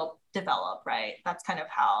 maybe it'll develop, right? That's kind of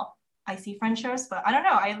how I see friendships. But I don't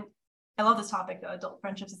know. I love this topic though. Adult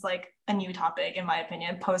friendships is like a new topic in my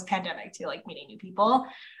opinion, post-pandemic to like meeting new people.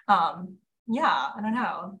 Yeah, I don't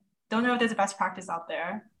know. Don't know if there's a best practice out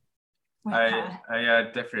there.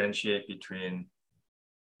 I differentiate between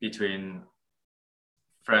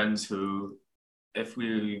friends who, if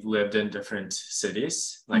we lived in different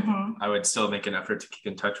cities, like I would still make an effort to keep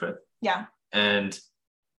in touch with. Yeah. And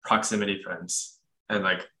proximity friends. And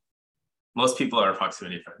like most people are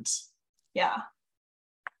proximity friends. Yeah.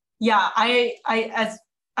 Yeah. I as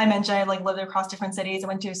I mentioned, I like lived across different cities. I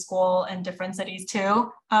went to school in different cities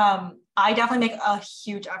too. I definitely make a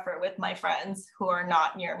huge effort with my friends who are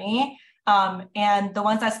not near me. And the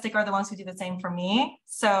ones that stick are the ones who do the same for me.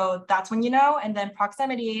 So that's when you know. And then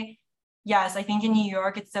proximity, yes, I think in New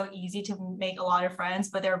York, it's so easy to make a lot of friends,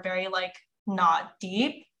 but they're very like not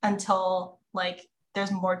deep until like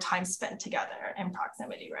there's more time spent together in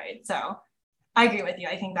proximity, right? So I agree with you.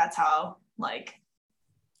 I think that's how like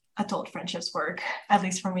adult friendships work, at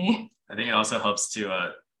least for me. I think it also helps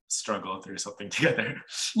to struggle through something together.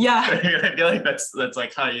 Yeah. I feel like that's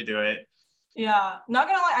like how you do it. Yeah, not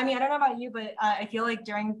gonna lie. I mean, I don't know about you, but I feel like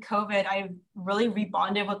during COVID, I really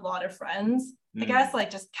rebonded with a lot of friends. I guess like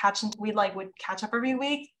just we like would catch up every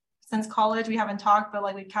week. Since college, we haven't talked, but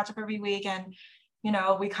like we'd catch up every week, and you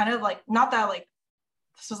know, we kind of like, not that like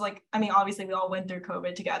this was like, I mean, obviously we all went through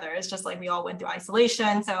COVID together. It's just like we all went through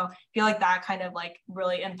isolation. So I feel like that kind of like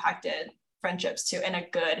really impacted friendships too in a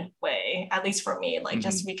good way, at least for me, like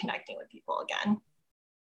just reconnecting with people again.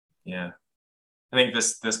 Yeah. I think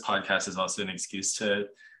this podcast is also an excuse to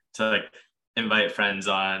like invite friends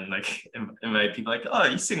on, like invite people like, oh,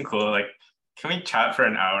 you seem cool. Like, can we chat for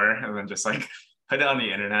an hour and then just like put it on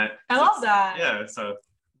the internet? I love that. Yeah. So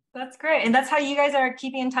that's great. And that's how you guys are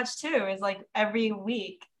keeping in touch too, is like every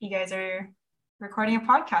week you guys are recording a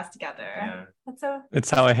podcast together. Yeah. It's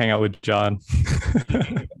how I hang out with John.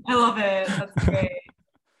 I love it. That's great.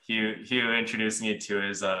 He introduced me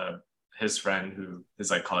to his friend who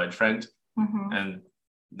is like college friend. And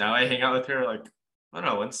now I hang out with her like, I don't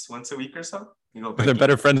know, once a week or so. They're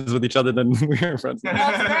better friends with each other than we are friends.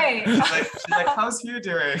 That's great. She's like, how's you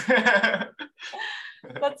doing?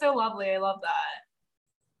 That's so lovely. I love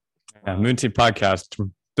that. Yeah, Moon Team podcast,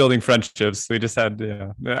 building friendships. We just had,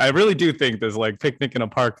 I really do think this like picnic in a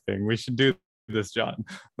park thing. We should do this, John.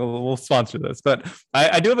 We'll sponsor this. But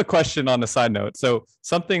I do have a question on a side note. So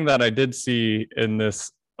something that I did see in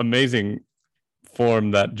this amazing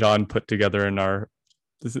form that John put together in our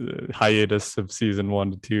hiatus of season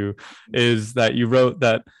 1 to 2 is that you wrote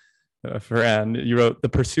that for Anne, you wrote the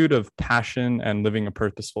pursuit of passion and living a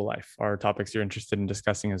purposeful life are topics you're interested in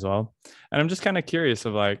discussing as well. And I'm just kind of curious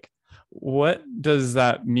of like, what does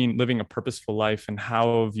that mean, living a purposeful life, and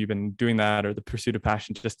how have you been doing that, or the pursuit of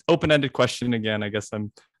passion? Just open-ended question again. I guess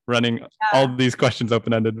I'm running all these questions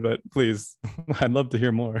open-ended, but please, I'd love to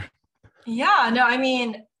hear more. Yeah, no, I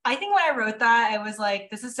mean, I think when I wrote that, I was like,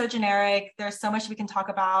 this is so generic. There's so much we can talk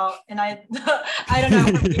about. And I don't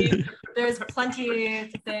know, for me, there's plenty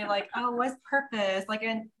to say like, oh, what's purpose? Like,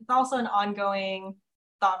 and it's also an ongoing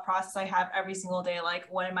thought process I have every single day. Like,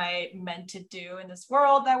 what am I meant to do in this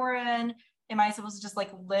world that we're in? Am I supposed to just like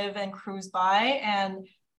live and cruise by and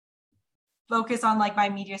focus on like my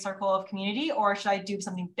media circle of community, or should I do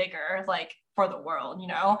something bigger, like for the world, you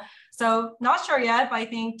know? So not sure yet, but I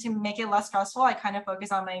think to make it less stressful, I kind of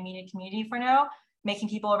focus on my immediate community for now, making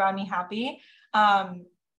people around me happy.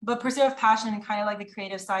 But pursuit of passion and kind of like the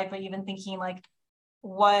creative side, but even thinking like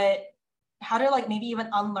how to like maybe even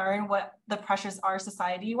unlearn what the pressures are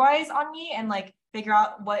society wise on me and like figure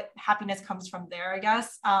out what happiness comes from there, I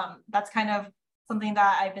guess. That's kind of something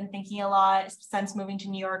that I've been thinking a lot since moving to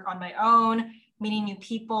New York on my own, meeting new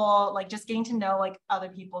people, like just getting to know like other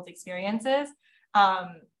people's experiences.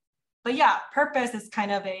 But yeah, purpose is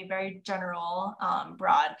kind of a very general,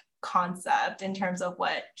 broad concept in terms of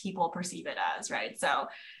what people perceive it as, right? So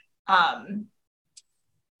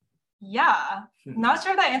yeah, not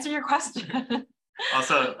sure if that answered your question.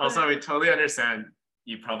 also we totally understand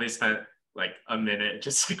you probably spent like a minute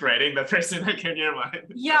just like writing the person like in your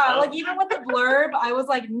mind. Yeah, like even with the blurb, I was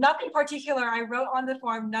like, nothing particular. I wrote on the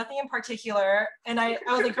form, nothing in particular. And I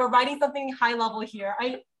was like, we're writing something high level here.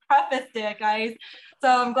 I prefaced it, guys. So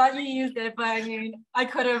I'm glad you used it. But I mean, I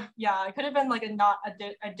could have been like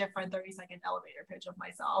a different 30-second elevator pitch of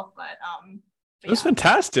myself. But That's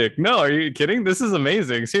fantastic. No, are you kidding? This is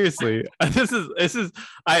amazing. Seriously.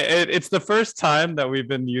 It's the first time that we've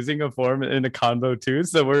been using a form in a convo too.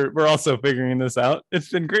 So we're also figuring this out. It's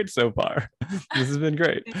been great so far. This has been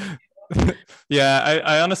great. Yeah,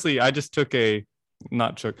 I honestly, I just took at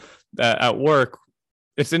work.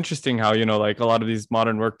 It's interesting how, like a lot of these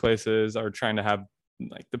modern workplaces are trying to have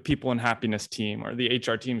like the people and happiness team, or the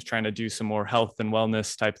HR team's trying to do some more health and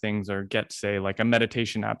wellness type things, or get, say, like a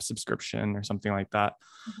meditation app subscription or something like that.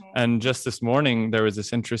 Mm-hmm. And just this morning, there was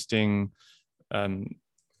this interesting, there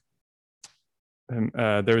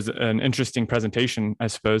was an interesting presentation, I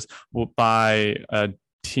suppose, by a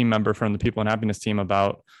team member from the people and happiness team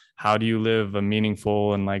about how do you live a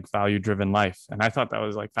meaningful and like value driven life. And I thought that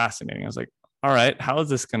was like fascinating. I was like, all right, how is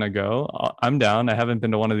this going to go? I'm down. I haven't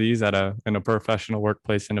been to one of these in a professional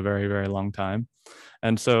workplace in a very, very long time.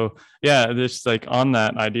 And so, yeah, just like on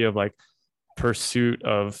that idea of like pursuit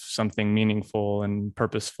of something meaningful and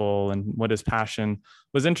purposeful and what is passion,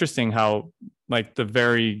 was interesting how like the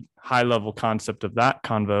very high level concept of that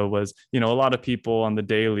convo was, a lot of people on the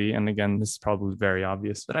daily, and again, this is probably very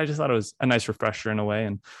obvious, but I just thought it was a nice refresher in a way,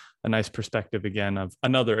 and a nice perspective again of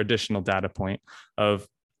another additional data point of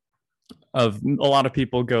a lot of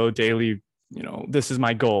people go daily, this is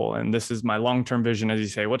my goal and this is my long-term vision, as you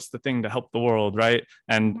say, what's the thing to help the world, right?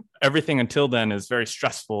 And everything until then is very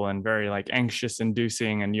stressful and very like anxious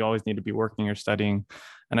inducing, and you always need to be working or studying.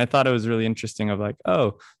 And I thought it was really interesting of like,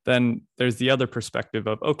 oh, then there's the other perspective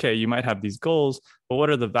of, okay, you might have these goals, but what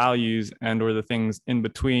are the values and or the things in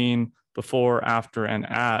between, before, after, and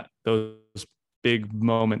at those big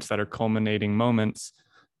moments that are culminating moments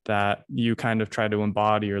that you kind of try to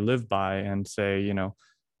embody or live by, and say,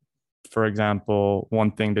 for example, one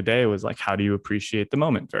thing today was like, how do you appreciate the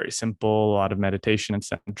moment? Very simple. A lot of meditation and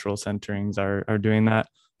central centerings are doing that.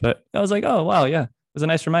 But I was like, oh, wow, yeah, it was a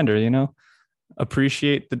nice reminder,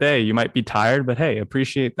 appreciate the day. You might be tired, but hey,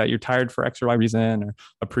 appreciate that you're tired for X or Y reason, or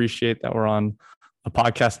appreciate that we're on a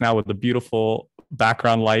podcast now with a beautiful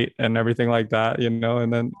background light and everything like that,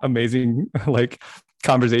 and then amazing like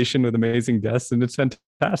conversation with amazing guests, and it's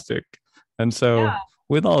fantastic. And so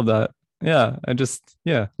with all of that,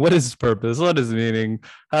 what is purpose? What is meaning?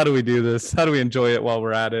 How do we do this? How do we enjoy it while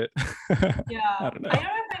we're at it? I don't know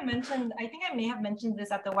if I mentioned, I think I may have mentioned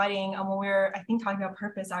this at the wedding when we were, I think, talking about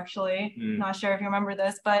purpose, actually. Not sure if you remember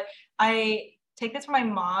this, but I take this from my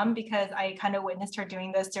mom because I kind of witnessed her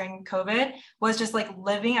doing this during COVID, was just like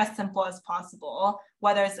living as simple as possible,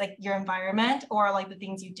 whether it's like your environment or like the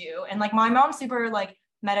things you do. And like my mom's super like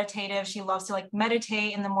meditative. She loves to like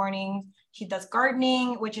meditate in the morning. She does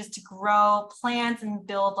gardening, which is to grow plants and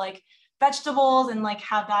build like vegetables and like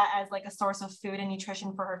have that as like a source of food and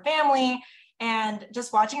nutrition for her family. And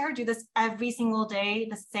just watching her do this every single day,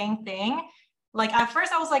 the same thing. Like at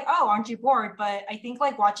first I was like, oh, aren't you bored? But I think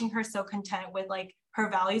like watching her so content with like her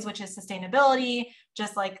values, which is sustainability,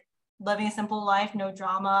 just like living a simple life, no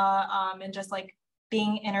drama, and just like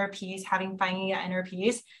being inner peace, finding that inner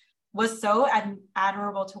peace, was so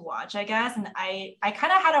admirable to watch, I guess. And I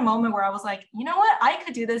kind of had a moment where I was like, you know what, I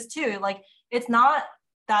could do this too. Like, it's not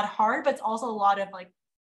that hard, but it's also a lot of like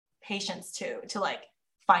patience too, to like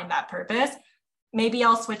find that purpose. Maybe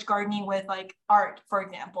I'll switch gardening with like art, for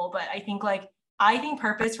example. But I think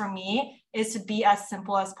purpose for me is to be as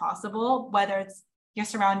simple as possible, whether it's your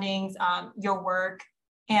surroundings, your work,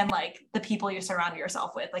 and like the people you surround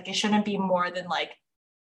yourself with. Like, it shouldn't be more than like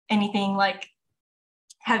anything like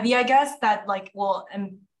heavy, I guess, that like will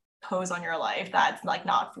impose on your life that's like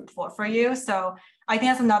not fruitful for you. So I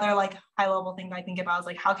think that's another like high level thing that I think about, is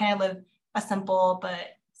like, how can I live a simple but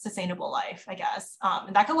sustainable life, I guess.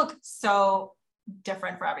 And that could look so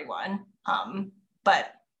different for everyone.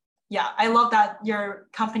 But yeah, I love that your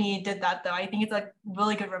company did that though. I think it's a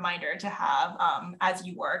really good reminder to have as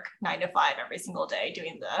you work 9 to 5 every single day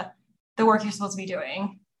doing the work you're supposed to be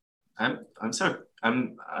doing.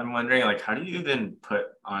 I'm wondering, like, how do you even put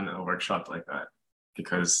on a workshop like that?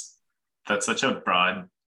 Because that's such a broad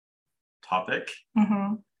topic.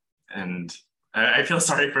 Mm-hmm. And I feel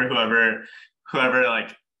sorry for whoever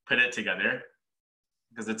like put it together,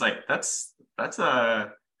 because it's like that's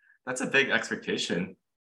a big expectation.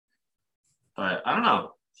 But I don't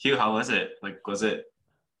know, Hugh, how was it? Like, was it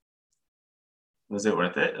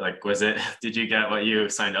worth it? Like, did you get what you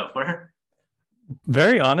signed up for?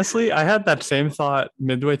 Very honestly, I had that same thought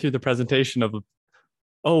midway through the presentation of,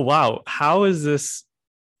 oh, wow, how is this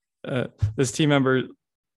team member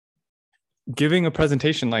giving a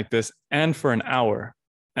presentation like this and for an hour?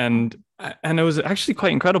 And it was actually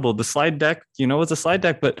quite incredible. The slide deck, was a slide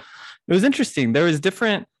deck, but it was interesting. It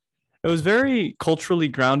was very culturally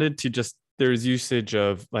grounded to just, there's usage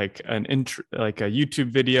of like like a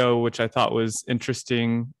YouTube video, which I thought was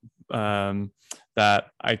interesting. That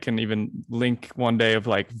I can even link one day, of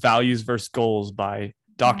like values versus goals by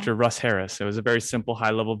Dr. Russ Harris. It was a very simple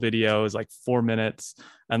high level video. It was like 4 minutes.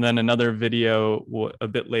 And then another video a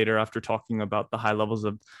bit later after talking about the high levels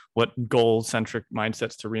of what goal centric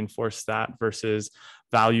mindsets to reinforce that versus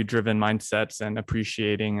value driven mindsets and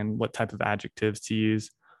appreciating and what type of adjectives to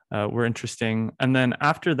use were interesting. And then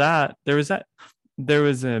after that, there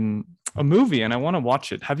was a movie, and I want to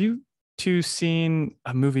watch it. Have you two seen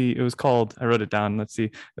a movie? It was called, I wrote it down. Let's see.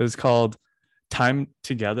 It was called Time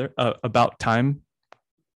Together, About Time.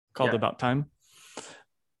 About Time.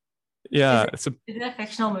 Yeah. Is it a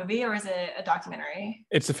fictional movie or is it a documentary?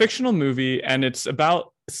 It's a fictional movie, and it's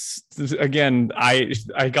about, again, I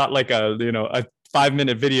got like a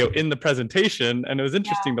 5-minute video in the presentation, and it was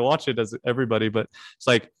interesting to watch it as everybody, but it's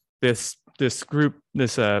like this group,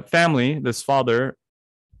 this family, this father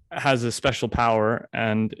has a special power,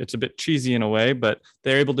 and it's a bit cheesy in a way, but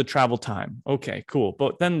they're able to travel time. Okay, cool.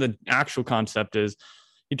 But then the actual concept is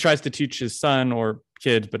he tries to teach his son or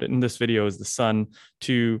kids, but in this video is the son,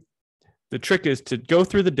 the trick is to go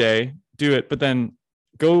through the day, do it, but then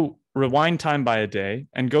go rewind time by a day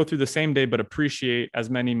and go through the same day, but appreciate as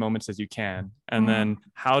many moments as you can. And then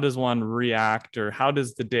how does one react, or how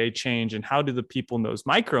does the day change, and how do the people in those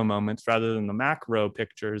micro moments rather than the macro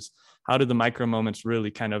pictures, how do the micro moments really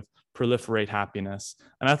kind of proliferate happiness?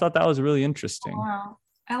 And I thought that was really interesting. Wow.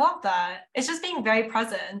 I love that. It's just being very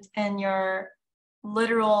present in your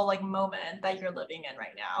literal like moment that you're living in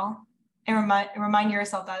right now, and remind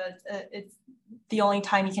yourself that it's the only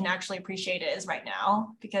time you can actually appreciate it is right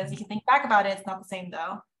now, because you can think back about it, it's not the same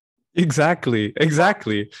though. Exactly.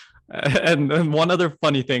 And one other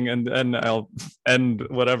funny thing, and I'll end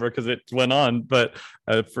whatever because it went on, but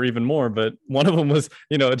for even more, but one of them was,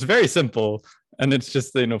 it's very simple. And it's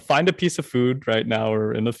just, find a piece of food right now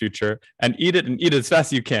or in the future and eat it as fast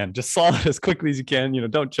as you can. Just swallow it as quickly as you can.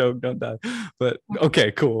 Don't choke, don't die. But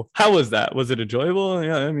okay, cool. How was that? Was it enjoyable?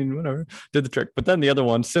 Yeah, I mean, whatever. Did the trick. But then the other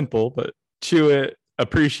one, simple, but chew it,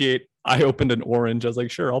 appreciate. I opened an orange. I was like,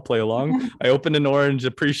 sure, I'll play along. I opened an orange,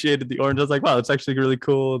 appreciated the orange. I was like, wow, it's actually really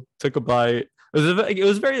cool. Took a bite. It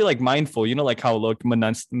was very like mindful, like how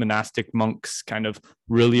monastic monks kind of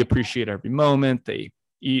really appreciate every moment. They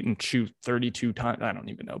eat and chew 32 times. I don't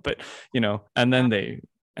even know, but and then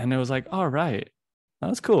it was like, all right, that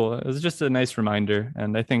was cool. It was just a nice reminder.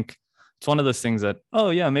 And I think it's one of those things that,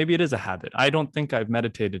 oh yeah, maybe it is a habit. I don't think I've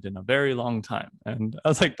meditated in a very long time. And I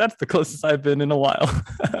was like, that's the closest I've been in a while.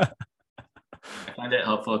 I find it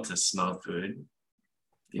helpful to smell food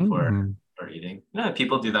before or eating.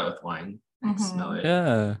 People do that with wine. Smell it.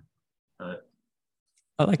 Yeah. But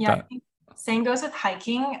I like that. Same goes with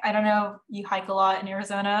hiking. I don't know if you hike a lot in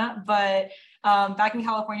Arizona, but back in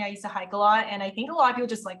California, I used to hike a lot. And I think a lot of people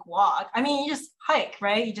just like walk. I mean, you just hike,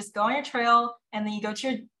 right? You just go on your trail and then you go to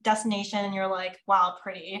your destination and you're like, wow,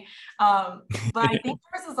 pretty. But I think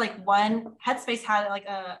there was like one Headspace had like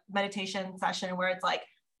a meditation session where it's like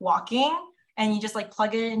walking and you just like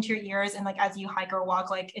plug it into your ears. And like, as you hike or walk,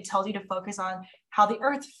 like it tells you to focus on how the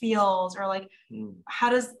earth feels, or like, how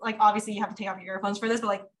does, like, obviously you have to take off your earphones for this, but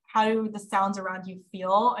like, how do the sounds around you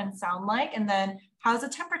feel and sound like? And then how does the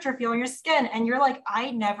temperature feel on your skin? And you're like,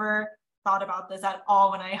 I never thought about this at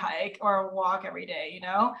all when I hike or walk every day,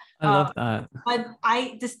 I love that. But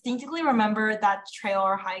I distinctly remember that trail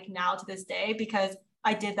or hike now to this day, because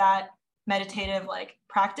I did that meditative like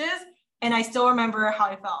practice and I still remember how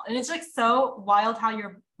I felt. And it's like so wild how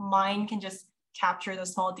your mind can just capture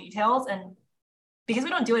those small details. And because we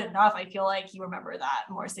don't do it enough, I feel like you remember that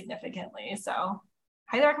more significantly. So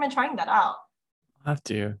highly recommend trying that out. I have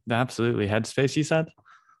to. Absolutely. Headspace, you said?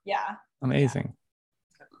 Yeah. Amazing.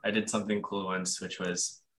 I did something cool once, which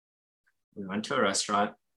was we went to a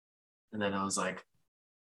restaurant and then I was like,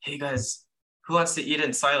 hey guys, who wants to eat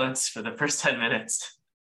in silence for the first 10 minutes?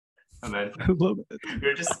 And then I love it. we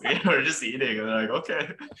were just eating and they're like, okay.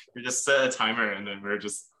 We just set a timer and then we were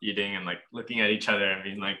just eating and like looking at each other and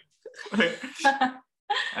being like,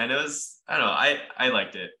 and it was, I don't know, I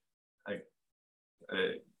liked it.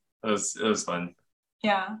 It was fun.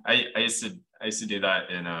 Yeah. I used to do that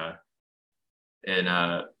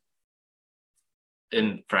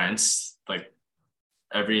in France. Like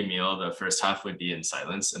every meal, the first half would be in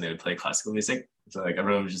silence and they would play classical music. So like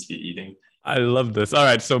everyone would just be eating. I love this. All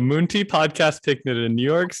right. So Moon Tea Podcast Picnic in New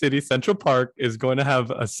York City Central Park is going to have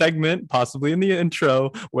a segment, possibly in the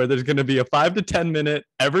intro, where there's going to be a 5 to 10 minute,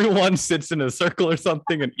 everyone sits in a circle or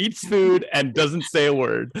something and eats food and doesn't say a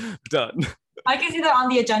word. Done. I can see that on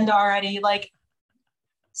the agenda already. Like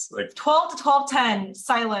 12 to 12:10,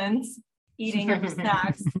 silence, eating your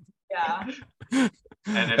snacks. Yeah.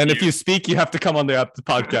 And if you speak, you have to come on the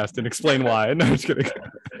podcast and explain why. No, I'm just kidding.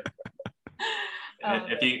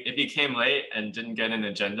 If you came late and didn't get an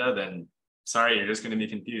agenda, then sorry, you're just going to be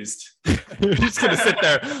confused. You're just going to sit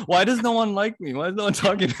there. Why does no one like me? Why is no one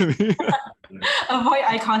talking to me? Avoid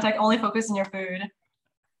eye contact, only focus on your food.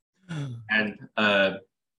 And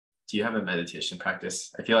do you have a meditation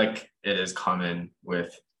practice? I feel like it is common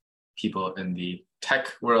with people in the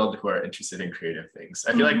tech world who are interested in creative things.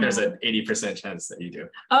 I feel like there's an 80% chance that you do.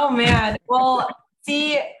 Oh man. Well,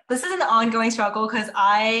 see, this is an ongoing struggle because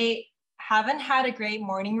I haven't had a great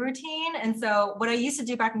morning routine. And so what I used to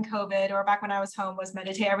do back in COVID or back when I was home was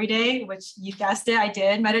meditate every day, which you guessed it, I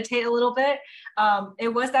did meditate a little bit. It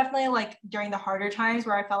was definitely like during the harder times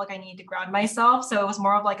where I felt like I needed to ground myself. So it was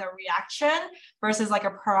more of like a reaction versus like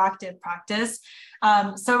a proactive practice.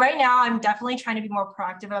 So right now I'm definitely trying to be more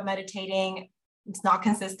proactive about meditating. It's not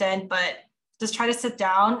consistent, but just try to sit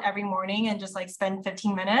down every morning and just like spend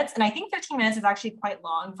 15 minutes. And I think 15 minutes is actually quite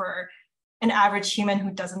long for an average human who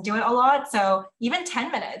doesn't do it a lot. So even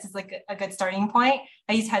 10 minutes is like a good starting point.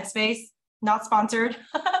 I use Headspace, not sponsored,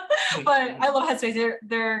 but I love Headspace.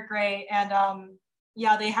 They're great. And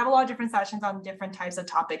yeah, they have a lot of different sessions on different types of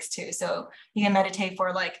topics too. So you can meditate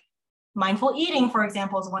for like mindful eating, for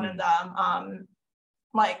example, is one of them.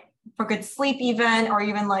 Like for good sleep even, or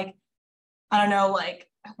even like, I don't know, like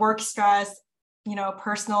work stress, you know,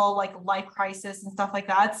 personal like life crisis and stuff like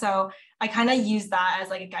that. So I kind of use that as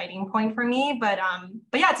like a guiding point for me. But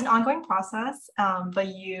yeah, it's an ongoing process. But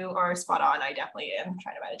you are spot on. I definitely am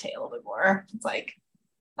trying to meditate a little bit more. It's like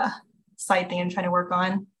a side thing I'm trying to work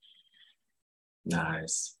on.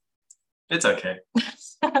 Nice. It's okay.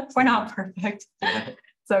 We're not perfect.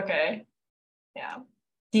 It's okay. Yeah.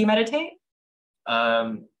 Do you meditate?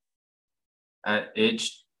 At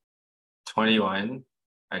age 21,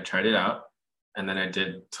 I tried it out. And then I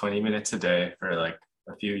did 20 minutes a day for like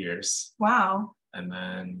a few years. Wow. And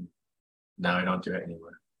then now I don't do it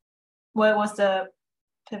anymore. What was the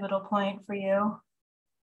pivotal point for you?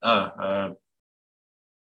 I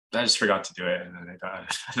just forgot to do it, and then I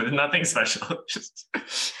got nothing special. Just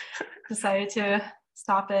decided to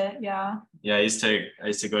stop it. Yeah. Yeah, I used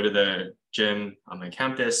to go to the gym on my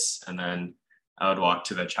campus, and then I would walk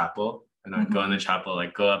to the chapel, and I'd go in the chapel,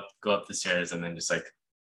 like go up the stairs, and then just like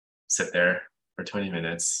sit there for 20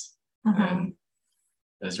 minutes. And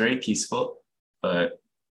it was very peaceful. But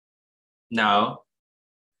now,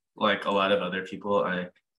 like a lot of other people, I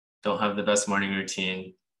don't have the best morning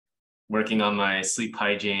routine, working on my sleep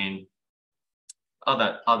hygiene, all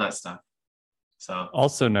that stuff. So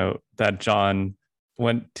also note that John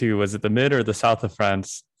went to, was it the mid or the south of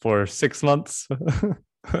France for 6 months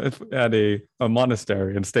at a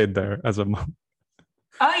monastery and stayed there as a monk.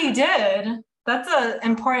 Oh, you did? That's an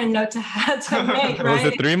important note to make, right?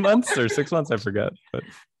 Was it 3 months or 6 months? I forget. But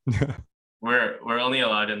we're only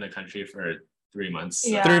allowed in the country for 3 months. So.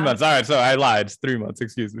 Yeah. 3 months. All right, so I lied. It's 3 months.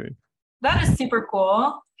 Excuse me. That is super cool.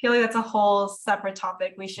 I feel like that's a whole separate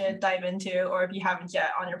topic we should dive into, or if you haven't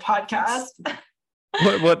yet on your podcast.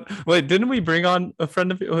 Wait, didn't we bring on a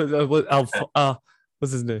friend of yours?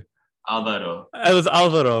 What's his name? Alvaro. It was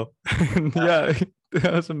Alvaro. Yeah,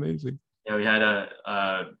 that was amazing. Yeah, we had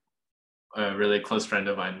a really close friend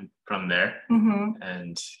of mine from there,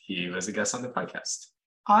 and he was a guest on the podcast.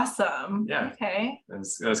 Awesome. Yeah. Okay.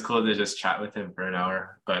 It was cool to just chat with him for an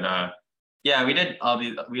hour. But yeah, we did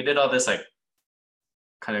all this like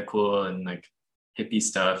kind of cool and like hippie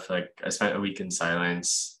stuff. Like I spent a week in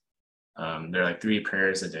silence. There are like 3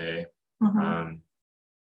 prayers a day,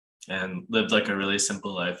 and lived like a really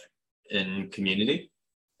simple life in community.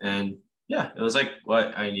 And yeah, it was like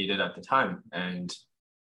what I needed at the time, and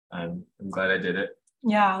I'm glad I did it.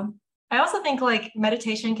 Yeah, I also think like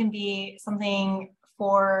meditation can be something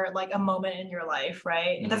for like a moment in your life,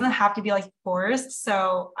 right? It doesn't have to be like forced.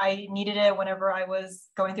 So I needed it whenever I was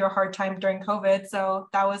going through a hard time during COVID. So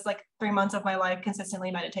that was like 3 months of my life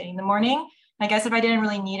consistently meditating in the morning. I guess if I didn't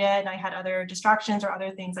really need it and I had other distractions or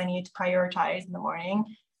other things I needed to prioritize in the morning,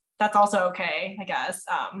 that's also okay, I guess.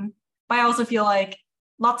 But I also feel like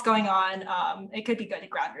lots going on. It could be good to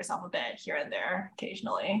ground yourself a bit here and there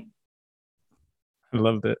occasionally. I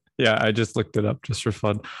loved it. Yeah, I just looked it up just for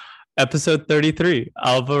fun. Episode 33,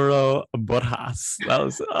 Alvaro Borjas. That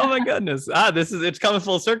was, oh my goodness. It's coming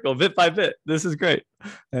full circle, bit by bit. This is great.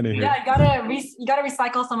 Anywho. Yeah, you gotta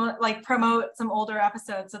recycle some, like promote some older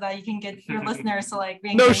episodes so that you can get your listeners to like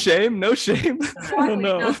being no shame. Exactly.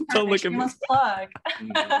 No, don't look at me. Plug.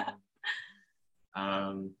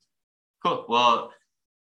 Cool. Well,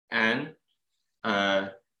 Anne,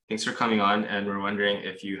 thanks for coming on, and we're wondering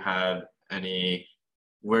if you have any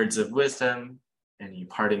words of wisdom, any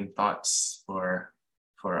parting thoughts for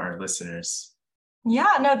our listeners.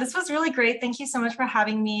 Yeah, no, this was really great. Thank you so much for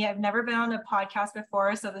having me. I've never been on a podcast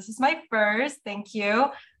before, so this is my first. Thank you.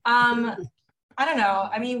 I don't know.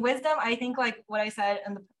 I mean, wisdom, I think like what I said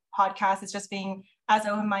in the podcast is just being as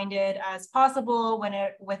open-minded as possible when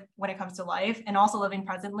it comes to life, and also living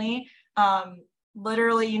presently.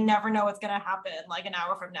 Literally, you never know what's going to happen like an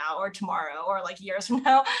hour from now or tomorrow or like years from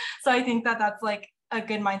now. So I think that that's like a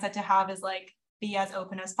good mindset to have, is like be as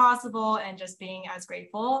open as possible and just being as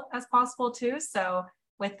grateful as possible too. So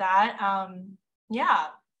with that, yeah,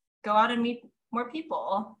 go out and meet more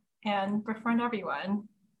people and befriend everyone.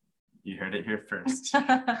 You heard it here first. You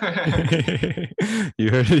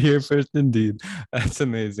heard it here first, indeed. That's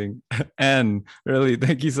amazing. And really,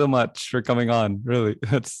 thank you so much for coming on. Really,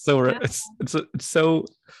 that's so. Yeah. It's so.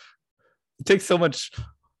 It takes so much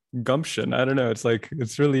gumption. I don't know. It's like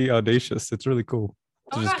it's really audacious. It's really cool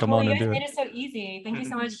to just come on and do it. Made it so easy. Thank you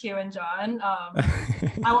so much, Hugh and John.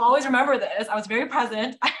 I will always remember this. I was very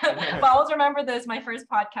present, but I'll always remember this, my first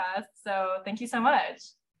podcast. So thank you so much.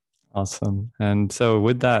 Awesome. And so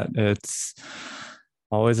with that, it's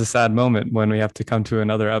always a sad moment when we have to come to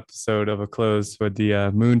another episode of a close with the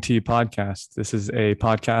Moon Tea podcast. This is a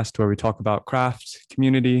podcast where we talk about craft,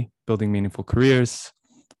 community, building meaningful careers.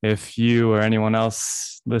 If you or anyone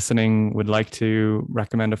else listening would like to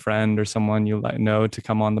recommend a friend or someone you know to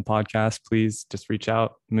come on the podcast, please just reach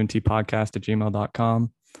out,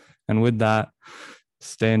 moonteapodcast@gmail.com. And with that,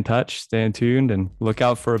 stay in touch, stay tuned, and look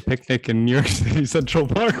out for a picnic in New York City Central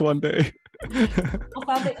Park one day. We'll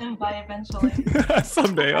find the invite eventually.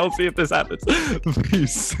 Someday. I'll see if this happens.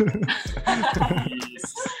 Peace.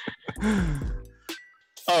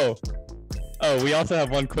 Oh, we also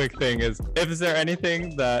have one quick thing is there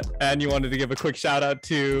anything that Anne you wanted to give a quick shout out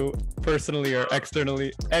to personally or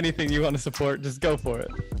externally, anything you want to support, just go for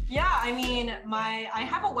it. Yeah, I mean, I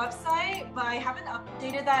have a website, but I haven't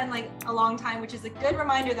updated that in like a long time, which is a good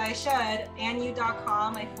reminder that I should.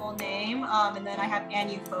 Anyu.com, my full name, and then I have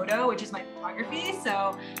Anyu Photo, which is my photography.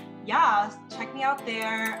 So yeah, check me out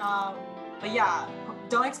there. But yeah,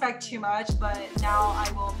 don't expect too much, but now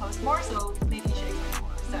I will post more, so maybe you should expect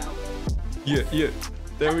more. So yeah,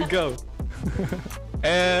 there we go.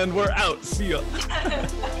 And we're out. See ya.